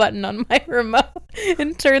power button on my remote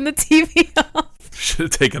and turned the TV off. Should have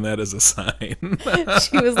taken that as a sign.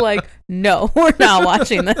 She was like, no, we're not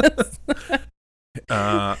watching this.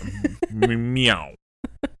 Meow.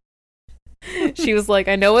 She was like,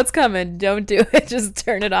 I know what's coming. Don't do it. Just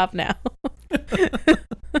turn it off now.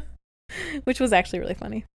 Which was actually really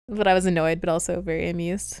funny. But I was annoyed, but also very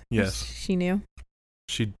amused. Yes. She knew.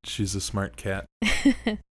 She's a smart cat.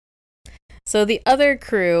 So the other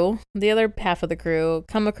half of the crew,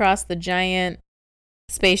 come across the giant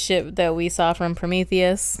spaceship that we saw from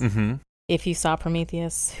Prometheus. Mm-hmm. If you saw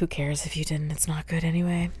Prometheus, who cares if you didn't? It's not good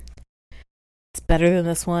anyway. It's better than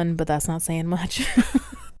this one, but that's not saying much.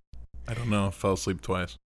 I don't know. I fell asleep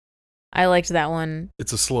twice. I liked that one.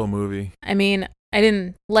 It's a slow movie. I mean, I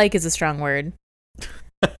didn't like is a strong word.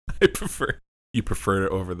 You preferred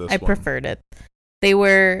it over this one. I preferred it.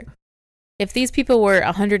 If these people were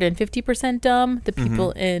 150% dumb, the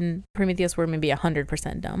people in Prometheus were maybe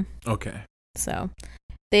 100% dumb. Okay. So,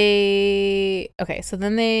 they Okay, so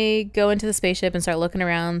then they go into the spaceship and start looking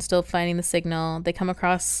around, still finding the signal. They come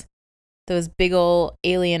across those big old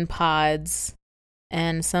alien pods,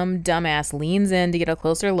 and some dumbass leans in to get a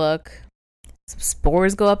closer look. Some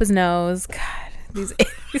spores go up his nose. God, these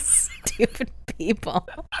stupid people.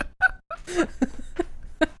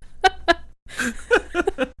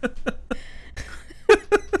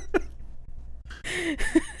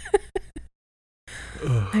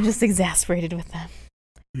 I'm just exasperated with them.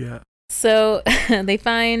 Yeah. So they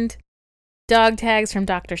find dog tags from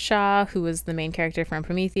Dr. Shaw, who was the main character from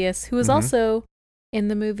Prometheus, who was also in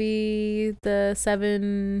the movie The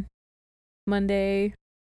Seven Monday,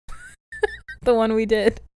 the one we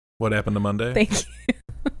did. What Happened to Monday? Thank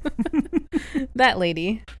you. That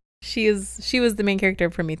lady. She was the main character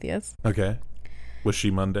of Prometheus. Okay. Was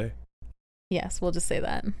she Monday? Yes, we'll just say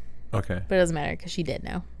that. Okay. But it doesn't matter because she did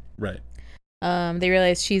know. Right. They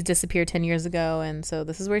realize she's disappeared 10 years ago, and so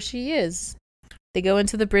this is where she is. They go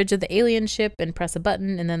into the bridge of the alien ship and press a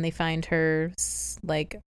button, and then they find her,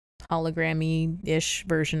 like, hologrammy-ish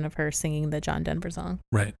version of her singing the John Denver song.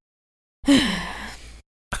 Right.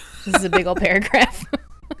 This is a big old paragraph.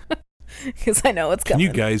 Because I know what's coming.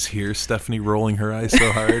 Can you guys hear Stephanie rolling her eyes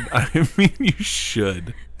so hard? I mean, you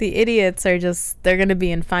should. The idiots are they're going to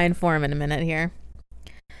be in fine form in a minute here.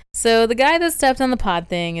 So the guy that stepped on the pod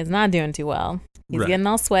thing is not doing too well. He's getting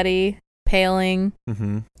all sweaty, paling.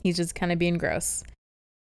 Mm-hmm. He's just kind of being gross.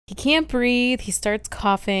 He can't breathe. He starts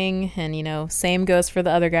coughing. And, same goes for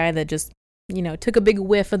the other guy that just, took a big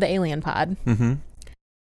whiff of the alien pod. Mm-hmm.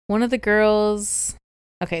 One of the girls...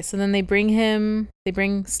 Okay, so then they bring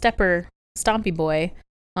Stepper, Stompy Boy,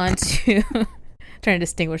 onto... trying to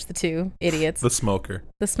distinguish the two idiots. The smoker.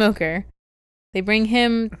 They bring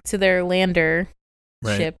him to their lander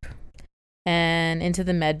ship and into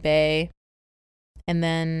the med bay. And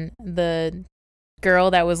then the girl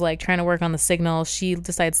that was like trying to work on the signal, she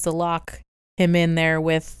decides to lock him in there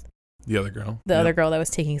with the other girl. The other girl that was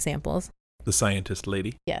taking samples. The scientist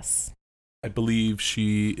lady. Yes. I believe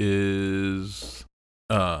she is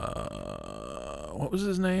what was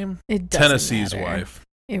his name? Tennessee's matter. Wife.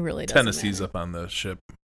 It really doesn't Tennessee's matter. Up on the ship.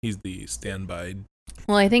 He's the standby.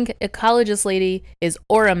 Well, I think ecologist lady is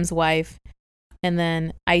Orem's wife, and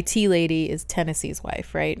then IT lady is Tennessee's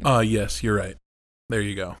wife, right? Yes, you're right. There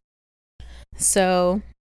you go. So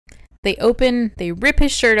they rip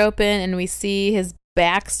his shirt open, and we see his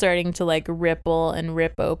back starting to like ripple and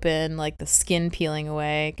rip open, like the skin peeling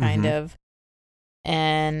away, kind of.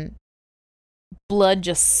 And blood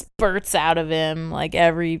just spurts out of him, like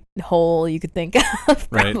every hole you could think of.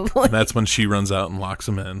 Right. And that's when she runs out and locks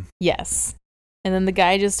him in. Yes. And then the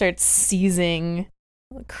guy just starts seizing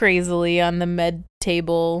crazily on the med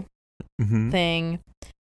table thing.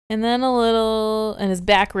 And then and his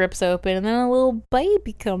back rips open, and then a little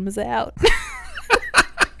baby comes out.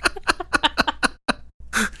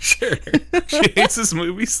 Sure. She hates this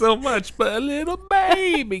movie so much, but a little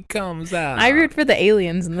baby comes out. I root for the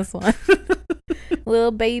aliens in this one.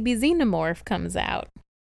 Little baby xenomorph comes out.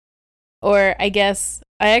 Or I guess,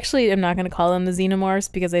 I actually am not going to call them the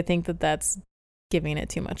xenomorphs because I think that that's giving it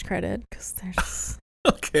too much credit. Because they're just...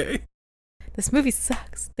 Okay. This movie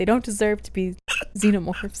sucks. They don't deserve to be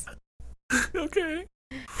xenomorphs. Okay.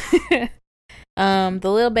 The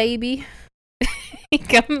little baby, he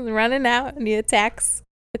comes running out and he attacks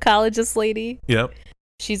the ecologist lady. Yep.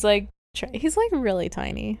 She's like, he's like really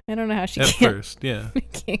tiny. I don't know how she At first, yeah.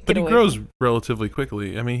 But he grows relatively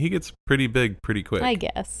quickly. I mean, he gets pretty big pretty quick. I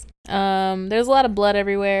guess. There's a lot of blood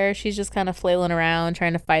everywhere. She's just kind of flailing around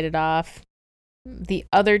trying to fight it off. The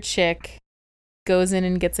other chick goes in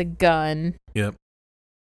and gets a gun. Yep.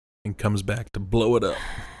 And comes back to blow it up.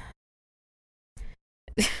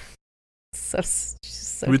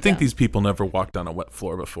 So you would think these people never walked on a wet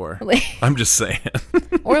floor before. Like, I'm just saying.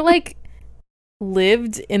 Or like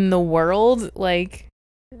lived in the world. Like,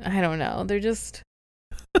 I don't know.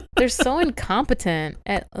 They're so incompetent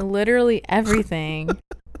at literally everything.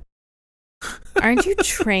 Aren't you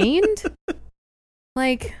trained?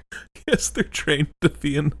 Like, yes, they're trained to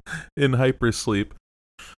be in hypersleep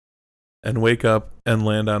and wake up and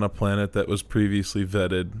land on a planet that was previously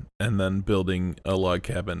vetted and then building a log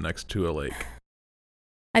cabin next to a lake.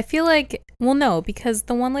 I feel like, well, no, because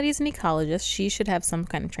the one lady's an ecologist. She should have some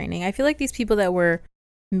kind of training. I feel like these people that were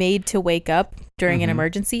made to wake up during an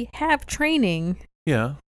emergency have training.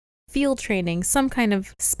 Yeah. Field training, some kind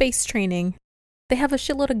of space training. They have a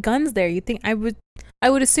shitload of guns there. You think I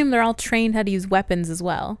would assume they're all trained how to use weapons as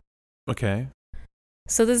well. Okay.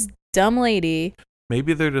 So this dumb lady.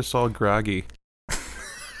 Maybe they're just all groggy.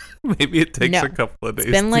 Maybe it takes a couple of days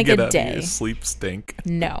to get a out day. of your sleep stink.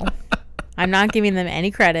 No. I'm not giving them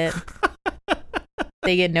any credit.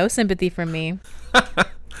 They get no sympathy from me.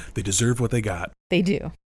 They deserve what they got. They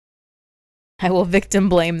do. I will victim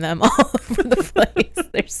blame them all over the place.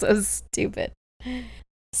 They're so stupid.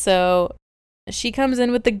 So she comes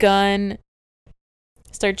in with the gun,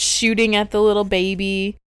 starts shooting at the little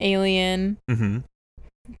baby alien. Mm-hmm.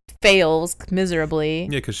 Fails miserably.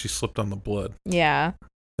 Yeah, because she slipped on the blood. Yeah.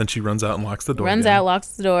 Then she runs out and locks the door. Locks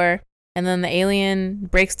the door, and then the alien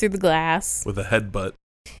breaks through the glass. With a headbutt.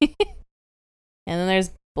 And then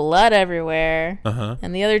there's blood everywhere. Uh-huh.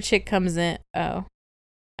 And the other chick comes in. Oh,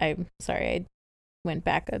 I'm sorry. I went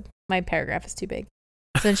back. My paragraph is too big.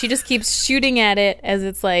 So then she just keeps shooting at it as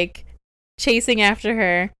it's like chasing after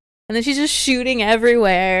her. And then she's just shooting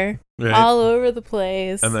everywhere. Right. All over the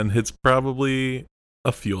place. And then hits probably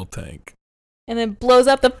a fuel tank. And then blows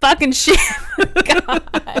up the fucking ship.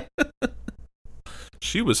 God.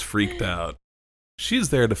 She was freaked out. She's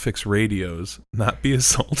there to fix radios, not be a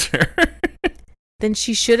soldier. Then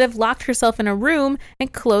she should have locked herself in a room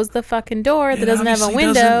and closed the fucking door that doesn't have a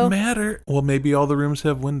window. It doesn't matter. Well, maybe all the rooms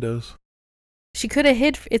have windows. She could have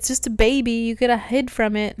hid. It's just a baby. You could have hid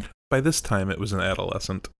from it. By this time, it was an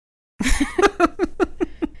adolescent.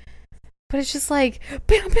 But it's just like,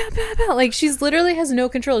 bam, bam, bam, bam. Like, she's literally has no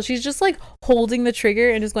control. She's just like holding the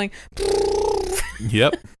trigger and just going.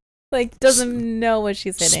 Yep. Like, doesn't know what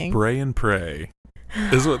she's hitting. Spray and pray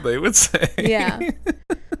is what they would say. Yeah.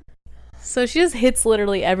 So she just hits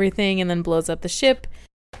literally everything and then blows up the ship.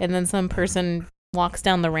 And then some person walks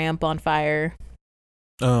down the ramp on fire.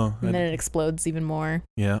 Oh. And then it explodes even more.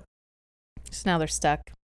 Yeah. So now they're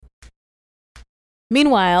stuck.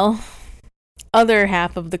 Meanwhile, other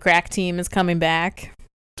half of the crack team is coming back.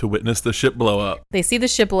 To witness the ship blow up. They see the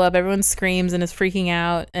ship blow up. Everyone screams and is freaking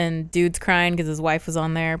out. And dude's crying because his wife was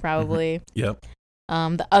on there, probably. Mm-hmm. Yep.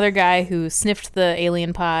 The other guy who sniffed the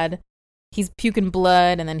alien pod, he's puking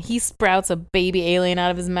blood, and then he sprouts a baby alien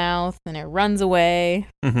out of his mouth, and it runs away.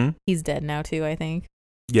 Mm-hmm. He's dead now, too, I think.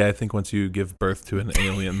 Yeah, I think once you give birth to an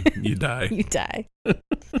alien, you die. You die.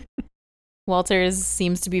 Walters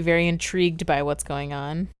seems to be very intrigued by what's going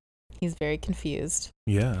on. He's very confused.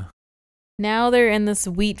 Yeah. Now they're in this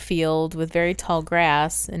wheat field with very tall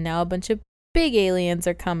grass, and now a bunch of big aliens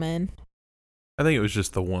are coming. I think it was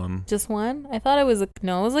just the one. Just one? I thought it was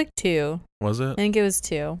no, it was like two. Was it? I think it was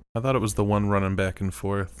two. I thought it was the one running back and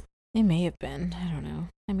forth. It may have been. I don't know.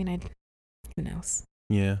 I mean, who knows?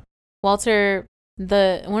 Yeah. Walter,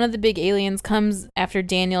 one of the big aliens comes after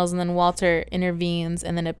Daniels, and then Walter intervenes,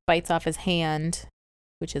 and then it bites off his hand,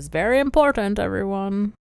 which is very important,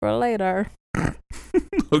 everyone, for later.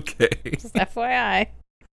 Okay. Just FYI.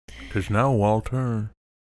 Because now Walter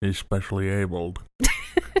is specially abled.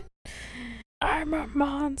 I'm a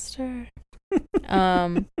monster.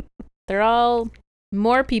 They're all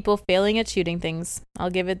more people failing at shooting things.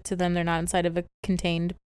 I'll give it to them. They're not inside of a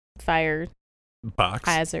contained fire box.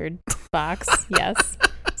 Hazard box. Yes.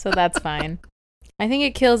 So that's fine. I think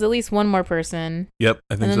it kills at least one more person. Yep,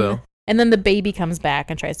 I think so. And then the baby comes back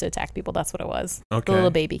and tries to attack people. That's what it was. Okay. The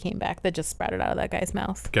little baby came back that just sprouted out of that guy's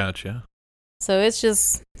mouth. Gotcha. So it's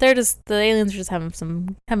just the aliens are just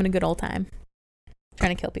having a good old time,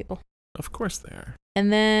 trying to kill people. Of course they are.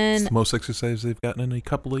 And then it's the most exercise they've gotten in a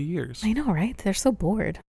couple of years. I know, right? They're so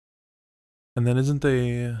bored. And then isn't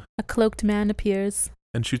they a cloaked man appears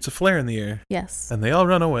and shoots a flare in the air. Yes. And they all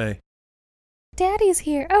run away. Daddy's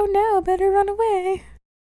here. Oh no, better run away.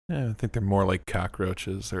 Yeah, I think they're more like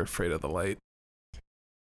cockroaches. They're afraid of the light.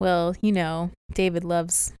 Well, David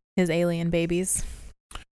loves his alien babies.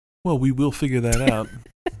 Well, we will figure that out.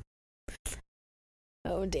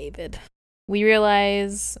 Oh, David. We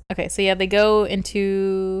realize, okay, so yeah, they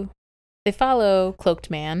follow Cloaked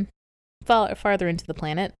Man farther into the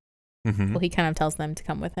planet. Mm-hmm. Well, he kind of tells them to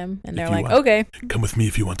come with him, and they're like, okay. Come with me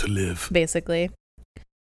if you want to live. Basically.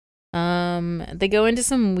 They go into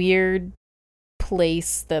some weird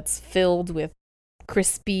place that's filled with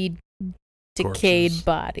crispy, decayed corpses.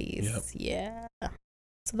 Bodies. Yep. Yeah.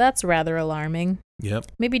 So that's rather alarming.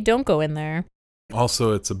 Yep. Maybe don't go in there.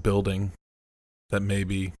 Also, it's a building that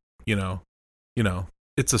maybe,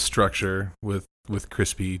 it's a structure with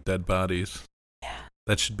crispy dead bodies. Yeah.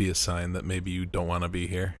 That should be a sign that maybe you don't want to be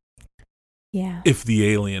here. Yeah. If the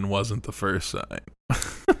alien wasn't the first sign.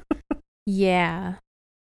 Yeah.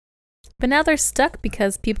 But now they're stuck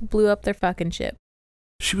because people blew up their fucking ship.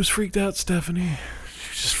 She was freaked out, Stephanie.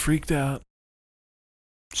 She just freaked out.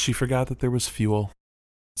 She forgot that there was fuel.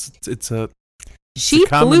 She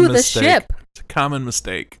flew the ship. It's a common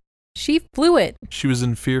mistake. She flew it. She was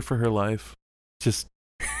in fear for her life. Just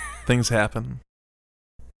things happen.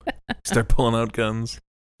 Start pulling out guns,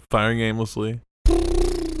 firing aimlessly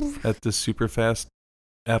at this super fast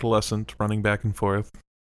adolescent running back and forth.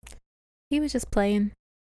 He was just playing.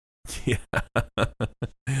 Yeah.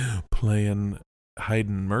 Playing hide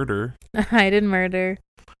and murder. Hide and murder.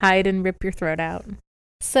 Hide and rip your throat out.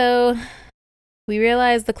 So we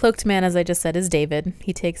realize the cloaked man, as I just said, is David.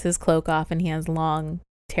 He takes his cloak off and he has long,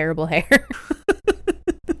 terrible hair.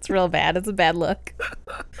 It's real bad. It's a bad look.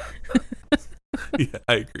 Yeah,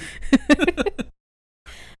 I agree.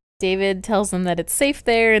 David tells them that it's safe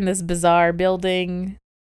there in this bizarre building,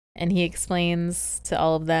 and he explains to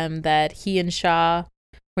all of them that he and Shaw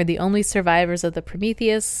were the only survivors of the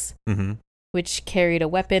Prometheus, which carried a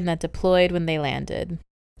weapon that deployed when they landed.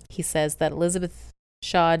 He says that Elizabeth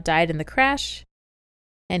Shaw died in the crash,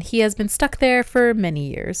 and he has been stuck there for many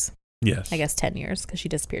years. Yes. I guess 10 years, because she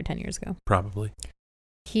disappeared 10 years ago. Probably.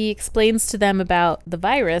 He explains to them about the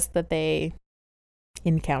virus that they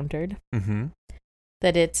encountered,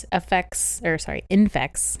 that it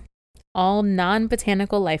infects all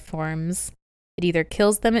non-botanical life forms. It either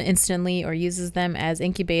kills them instantly or uses them as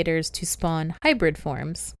incubators to spawn hybrid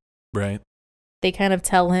forms. Right. They kind of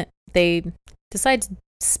tell him, they decide to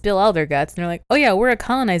spill all their guts, and they're like, oh yeah, we're a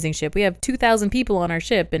colonizing ship. We have 2,000 people on our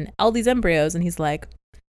ship and all these embryos. And he's like,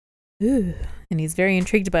 ooh. And he's very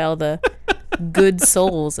intrigued by all the good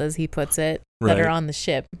souls, as he puts it, that are on the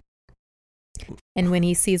ship. And when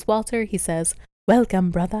he sees Walter, he says,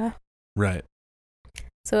 welcome, brother. Right.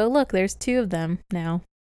 So look, there's 2 of them now.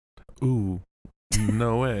 Ooh,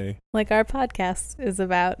 no way. Like our podcast is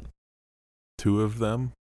about 2 of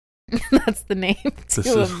them? That's the name.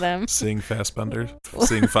 2 of them. Seeing Fassbenders.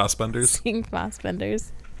 Seeing Fossbenders. Seeing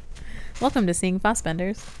Fossbenders. Welcome to Seeing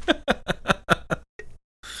Fossbenders.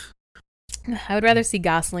 I would rather see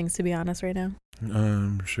Goslings, to be honest, right now.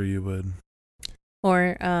 I'm sure you would.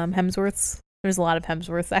 Or Hemsworths. There's a lot of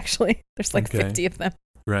Hemsworths, actually. There's like 50 of them.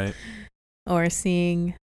 Right. Or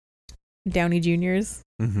seeing Downey Jr.'s.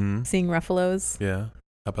 Seeing Ruffalo's. Yeah.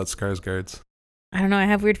 How about Skarsgård's? I don't know. I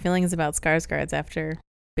have weird feelings about Skarsgård's after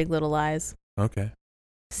Big Little Lies. Okay.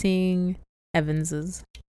 Seeing Evans's.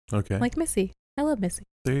 Okay. Like Missy. I love Missy.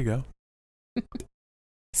 There you go.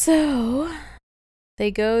 So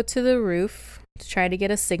they go to the roof to try to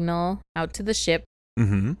get a signal out to the ship.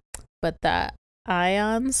 But the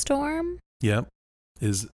ion storm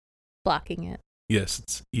is blocking it. Yes,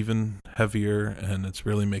 it's even heavier and it's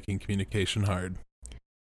really making communication hard.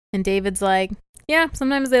 And David's like, yeah,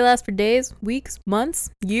 sometimes they last for days, weeks, months,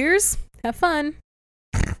 years. Have fun.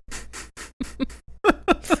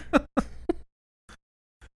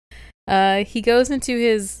 He goes into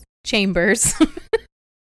his chambers.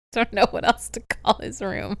 Don't know what else to call his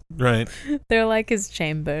room. Right. They're like his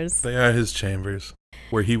chambers. They are his chambers,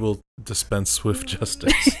 where he will dispense swift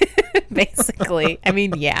justice. Basically. I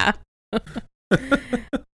mean, yeah.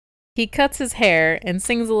 He cuts his hair and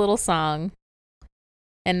sings a little song.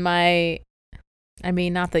 And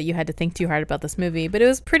not that you had to think too hard about this movie, but it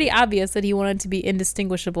was pretty obvious that he wanted to be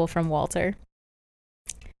indistinguishable from Walter.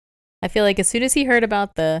 I feel like as soon as he heard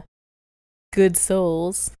about the good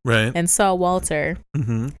souls and saw Walter,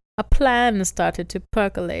 a plan started to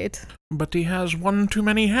percolate. But he has one too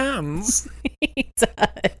many hands. He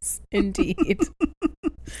does, indeed.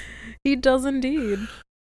 He does indeed.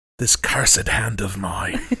 This cursed hand of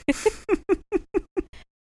mine.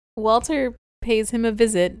 Walter pays him a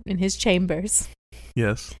visit in his chambers.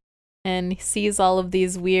 Yes. And he sees all of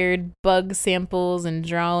these weird bug samples and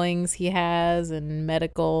drawings he has and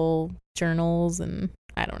medical journals and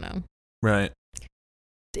I don't know. Right.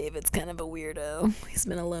 David's kind of a weirdo. He's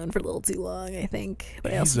been alone for a little too long, I think.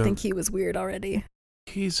 But I also think he was weird already.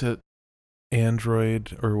 He's an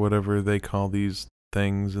android or whatever they call these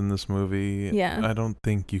things in this movie. Yeah. I don't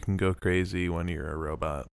think you can go crazy when you're a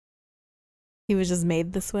robot. He was just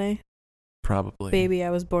made this way? Probably. Baby, I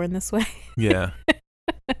was born this way. Yeah.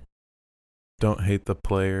 Don't hate the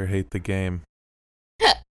player, hate the game.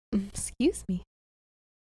 Excuse me.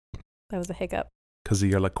 That was a hiccup. Because of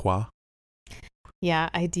your La Croix? Yeah,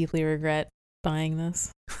 I deeply regret buying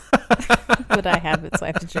this. But I have it, so I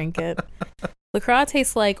have to drink it. La Croix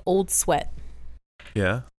tastes like old sweat.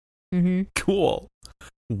 Yeah? Cool.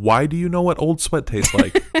 Why do you know what old sweat tastes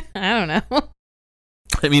like? I don't know.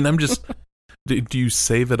 I mean, I'm just... Do you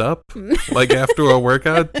save it up? Like after a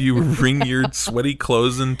workout, do you wring your sweaty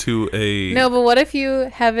clothes into a... No, but what if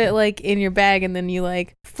you have it like in your bag and then you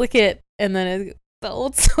like flick it and then the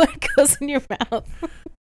old sweat goes in your mouth?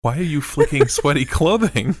 Why are you flicking sweaty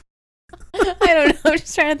clothing? I don't know. I'm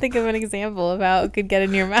just trying to think of an example of how it could get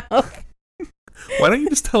in your mouth. Why don't you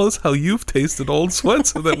just tell us how you've tasted old sweat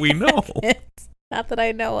so that we know? Not that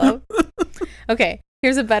I know of. Okay,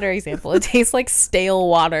 here's a better example. It tastes like stale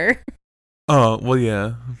water. Oh, well,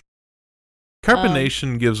 yeah.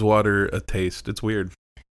 Carbonation gives water a taste. It's weird.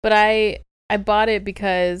 But I bought it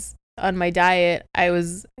because on my diet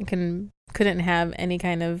couldn't have any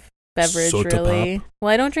kind of beverage Soda really. pop?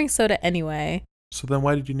 Well, I don't drink soda anyway. So then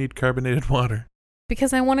why did you need carbonated water?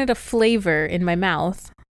 Because I wanted a flavor in my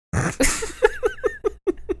mouth.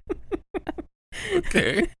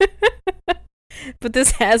 Okay. But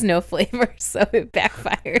this has no flavor, so it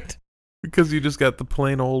backfired. Because you just got the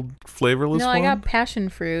plain old flavorless one? No, I got passion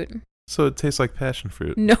fruit. So it tastes like passion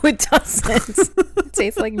fruit. No, it doesn't. It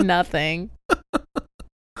tastes like nothing.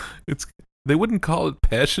 They wouldn't call it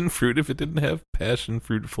passion fruit if it didn't have passion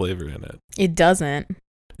fruit flavor in it. It doesn't.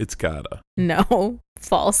 It's gotta. No,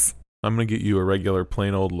 false. I'm going to get you a regular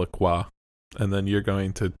plain old La Croix, and then you're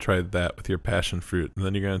going to try that with your passion fruit, and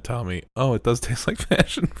then you're going to tell me, oh, it does taste like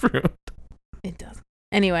passion fruit. It doesn't.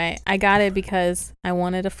 Anyway, I got it because I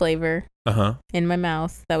wanted a flavor in my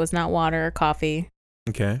mouth that was not water or coffee.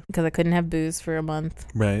 Okay. Because I couldn't have booze for a month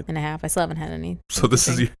and a half. I still haven't had any. So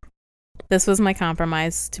This was my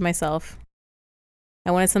compromise to myself.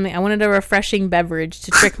 I wanted a refreshing beverage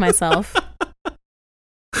to trick myself.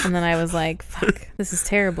 And then I was like, fuck, this is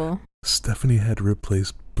terrible. Stephanie had to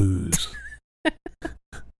replace booze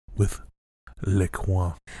with Le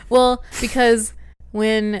Croix. Well, because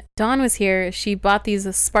when Dawn was here, she bought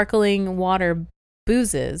these sparkling water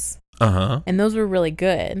boozes. And those were really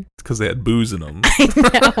good. It's because they had booze in them.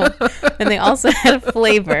 I know. And they also had a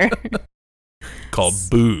flavor. Called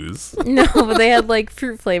booze. No, but they had like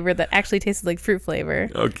fruit flavor that actually tasted like fruit flavor.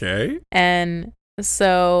 Okay. And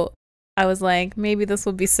so I was like, maybe this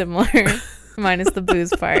will be similar, minus the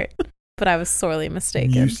booze part. But I was sorely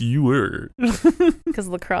mistaken. Yes, you were. Because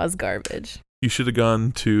La Croix is garbage. You should have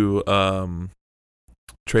gone to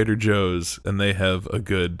Trader Joe's, and they have a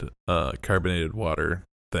good carbonated water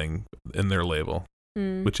thing in their label,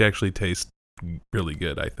 which actually tastes really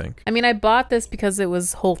good, I think. I mean, I bought this because it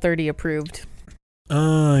was Whole30 approved.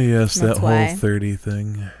 Ah, yes, That's that why. Whole30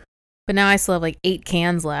 thing. But now I still have like 8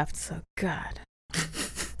 cans left, so God.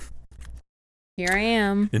 Here I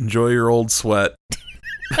am. Enjoy your old sweat.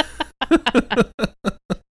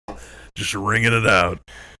 Just wringing it out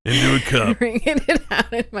into a cup. Wringing it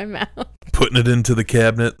out in my mouth. Putting it into the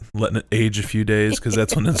cabinet, letting it age a few days, because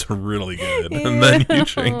that's when it's really good. And then you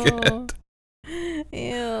drink it.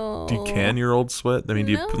 Ew. Do you can your old sweat? I mean,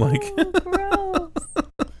 do you gross.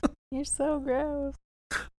 You're so gross.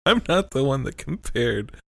 I'm not the one that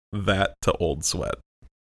compared that to old sweat.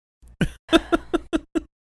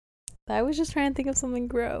 I was just trying to think of something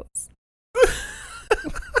gross.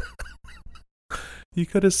 You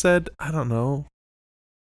could have said, I don't know.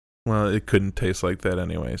 Well, it couldn't taste like that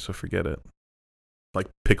anyway, so forget it. Like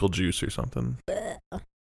pickle juice or something.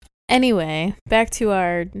 Anyway, back to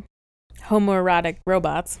our homoerotic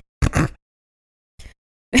robots.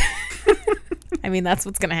 I mean, that's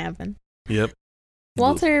what's going to happen. Yep.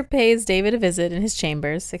 Walter pays David a visit in his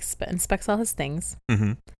chambers, inspects all his things,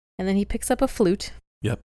 and then he picks up a flute.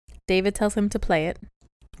 Yep. David tells him to play it.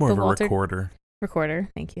 It's more of a recorder. Recorder,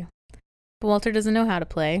 thank you. But Walter doesn't know how to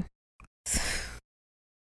play.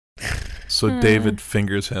 So David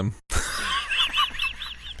fingers him.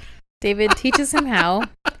 David teaches him how.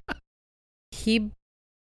 He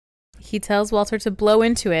tells Walter to blow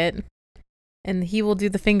into it, and he will do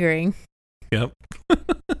the fingering. Yep.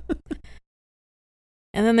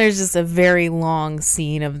 And then there's just a very long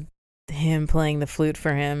scene of him playing the flute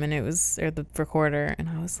for him, and or the recorder, and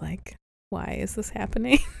I was like, why is this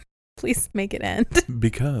happening? Please make it end.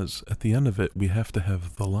 Because at the end of it, we have to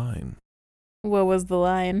have the line. What was the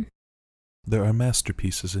line? There are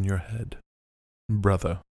masterpieces in your head,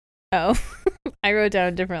 brother. Oh, I wrote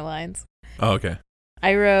down different lines. Oh, okay.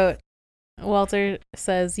 I wrote, Walter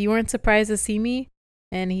says, you weren't surprised to see me?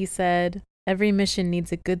 And he said, every mission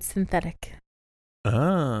needs a good synthetic.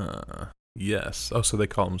 Ah, yes. Oh, so they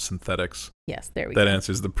call them synthetics. Yes, there we go. That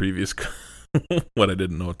answers the previous what I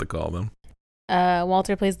didn't know what to call them.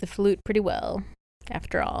 Walter plays the flute pretty well,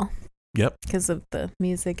 after all. Yep. Because of the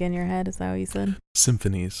music in your head, is that what you said?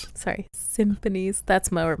 Symphonies. Sorry, symphonies.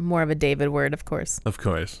 That's more of a David word, of course. Of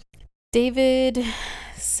course. David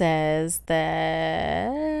says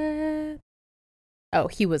that... Oh,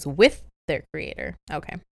 he was with their creator.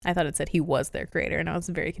 Okay. I thought it said he was their creator, and I was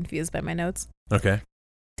very confused by my notes. Okay.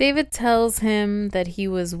 David tells him that he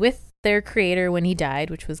was with their creator when he died,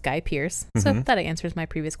 which was Guy Pearce. So that answers my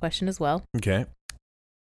previous question as well. Okay.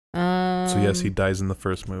 So yes, he dies in the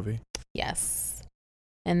first movie. Yes.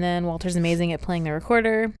 And then Walter's amazing at playing the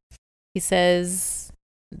recorder. He says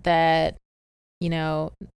that,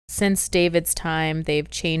 since David's time, they've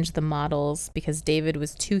changed the models because David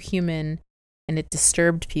was too human and it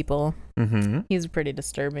disturbed people. Mm-hmm. He's pretty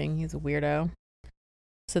disturbing. He's a weirdo.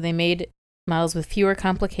 So they made models with fewer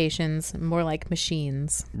complications, more like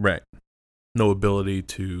machines. Right. No ability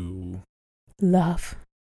to love.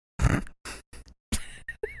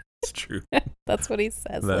 It's true. That's what he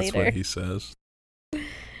says That's later. what he says.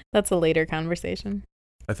 That's a later conversation.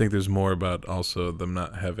 I think there's more about also them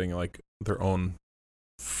not having like their own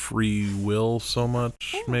free will so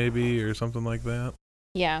much, maybe, or something like that.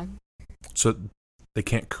 Yeah. So they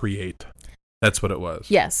can't create. That's what it was.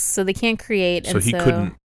 Yes. So they can't create. So he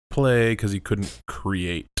couldn't play because he couldn't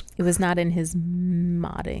create. It was not in his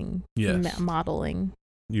modding. Yes. Modeling.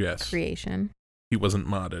 Yes. Creation. He wasn't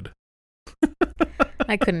modded.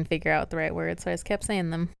 I couldn't figure out the right words, so I just kept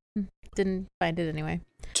saying them. Didn't find it anyway.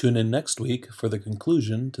 Tune in next week for the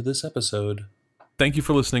conclusion to this episode. Thank you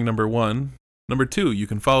for listening, number 1. Number 2, you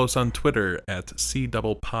can follow us on Twitter at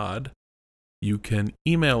CDoublePod. You can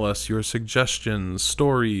email us your suggestions,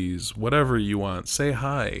 stories, whatever you want. Say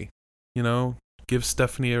hi. You know, give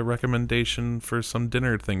Stephanie a recommendation for some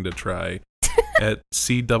dinner thing to try at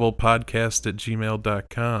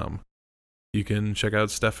cdoublepodcast@gmail.com. You can check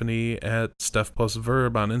out Stephanie at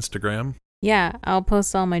StephPlusVerb on Instagram. Yeah, I'll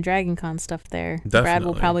post all my DragonCon stuff there. Definitely. Brad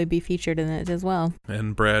will probably be featured in it as well.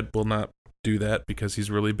 And Brad will not do that because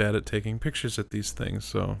he's really bad at taking pictures at these things.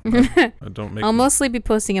 So I don't make. I'll mostly be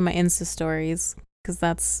posting in my Insta stories because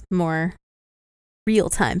that's more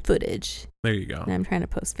real-time footage. There you go. And I'm trying to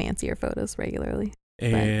post fancier photos regularly.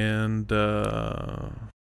 And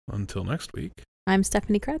until next week, I'm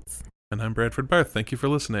Stephanie Kretz. and I'm Bradford Barth. Thank you for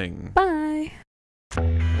listening. Bye.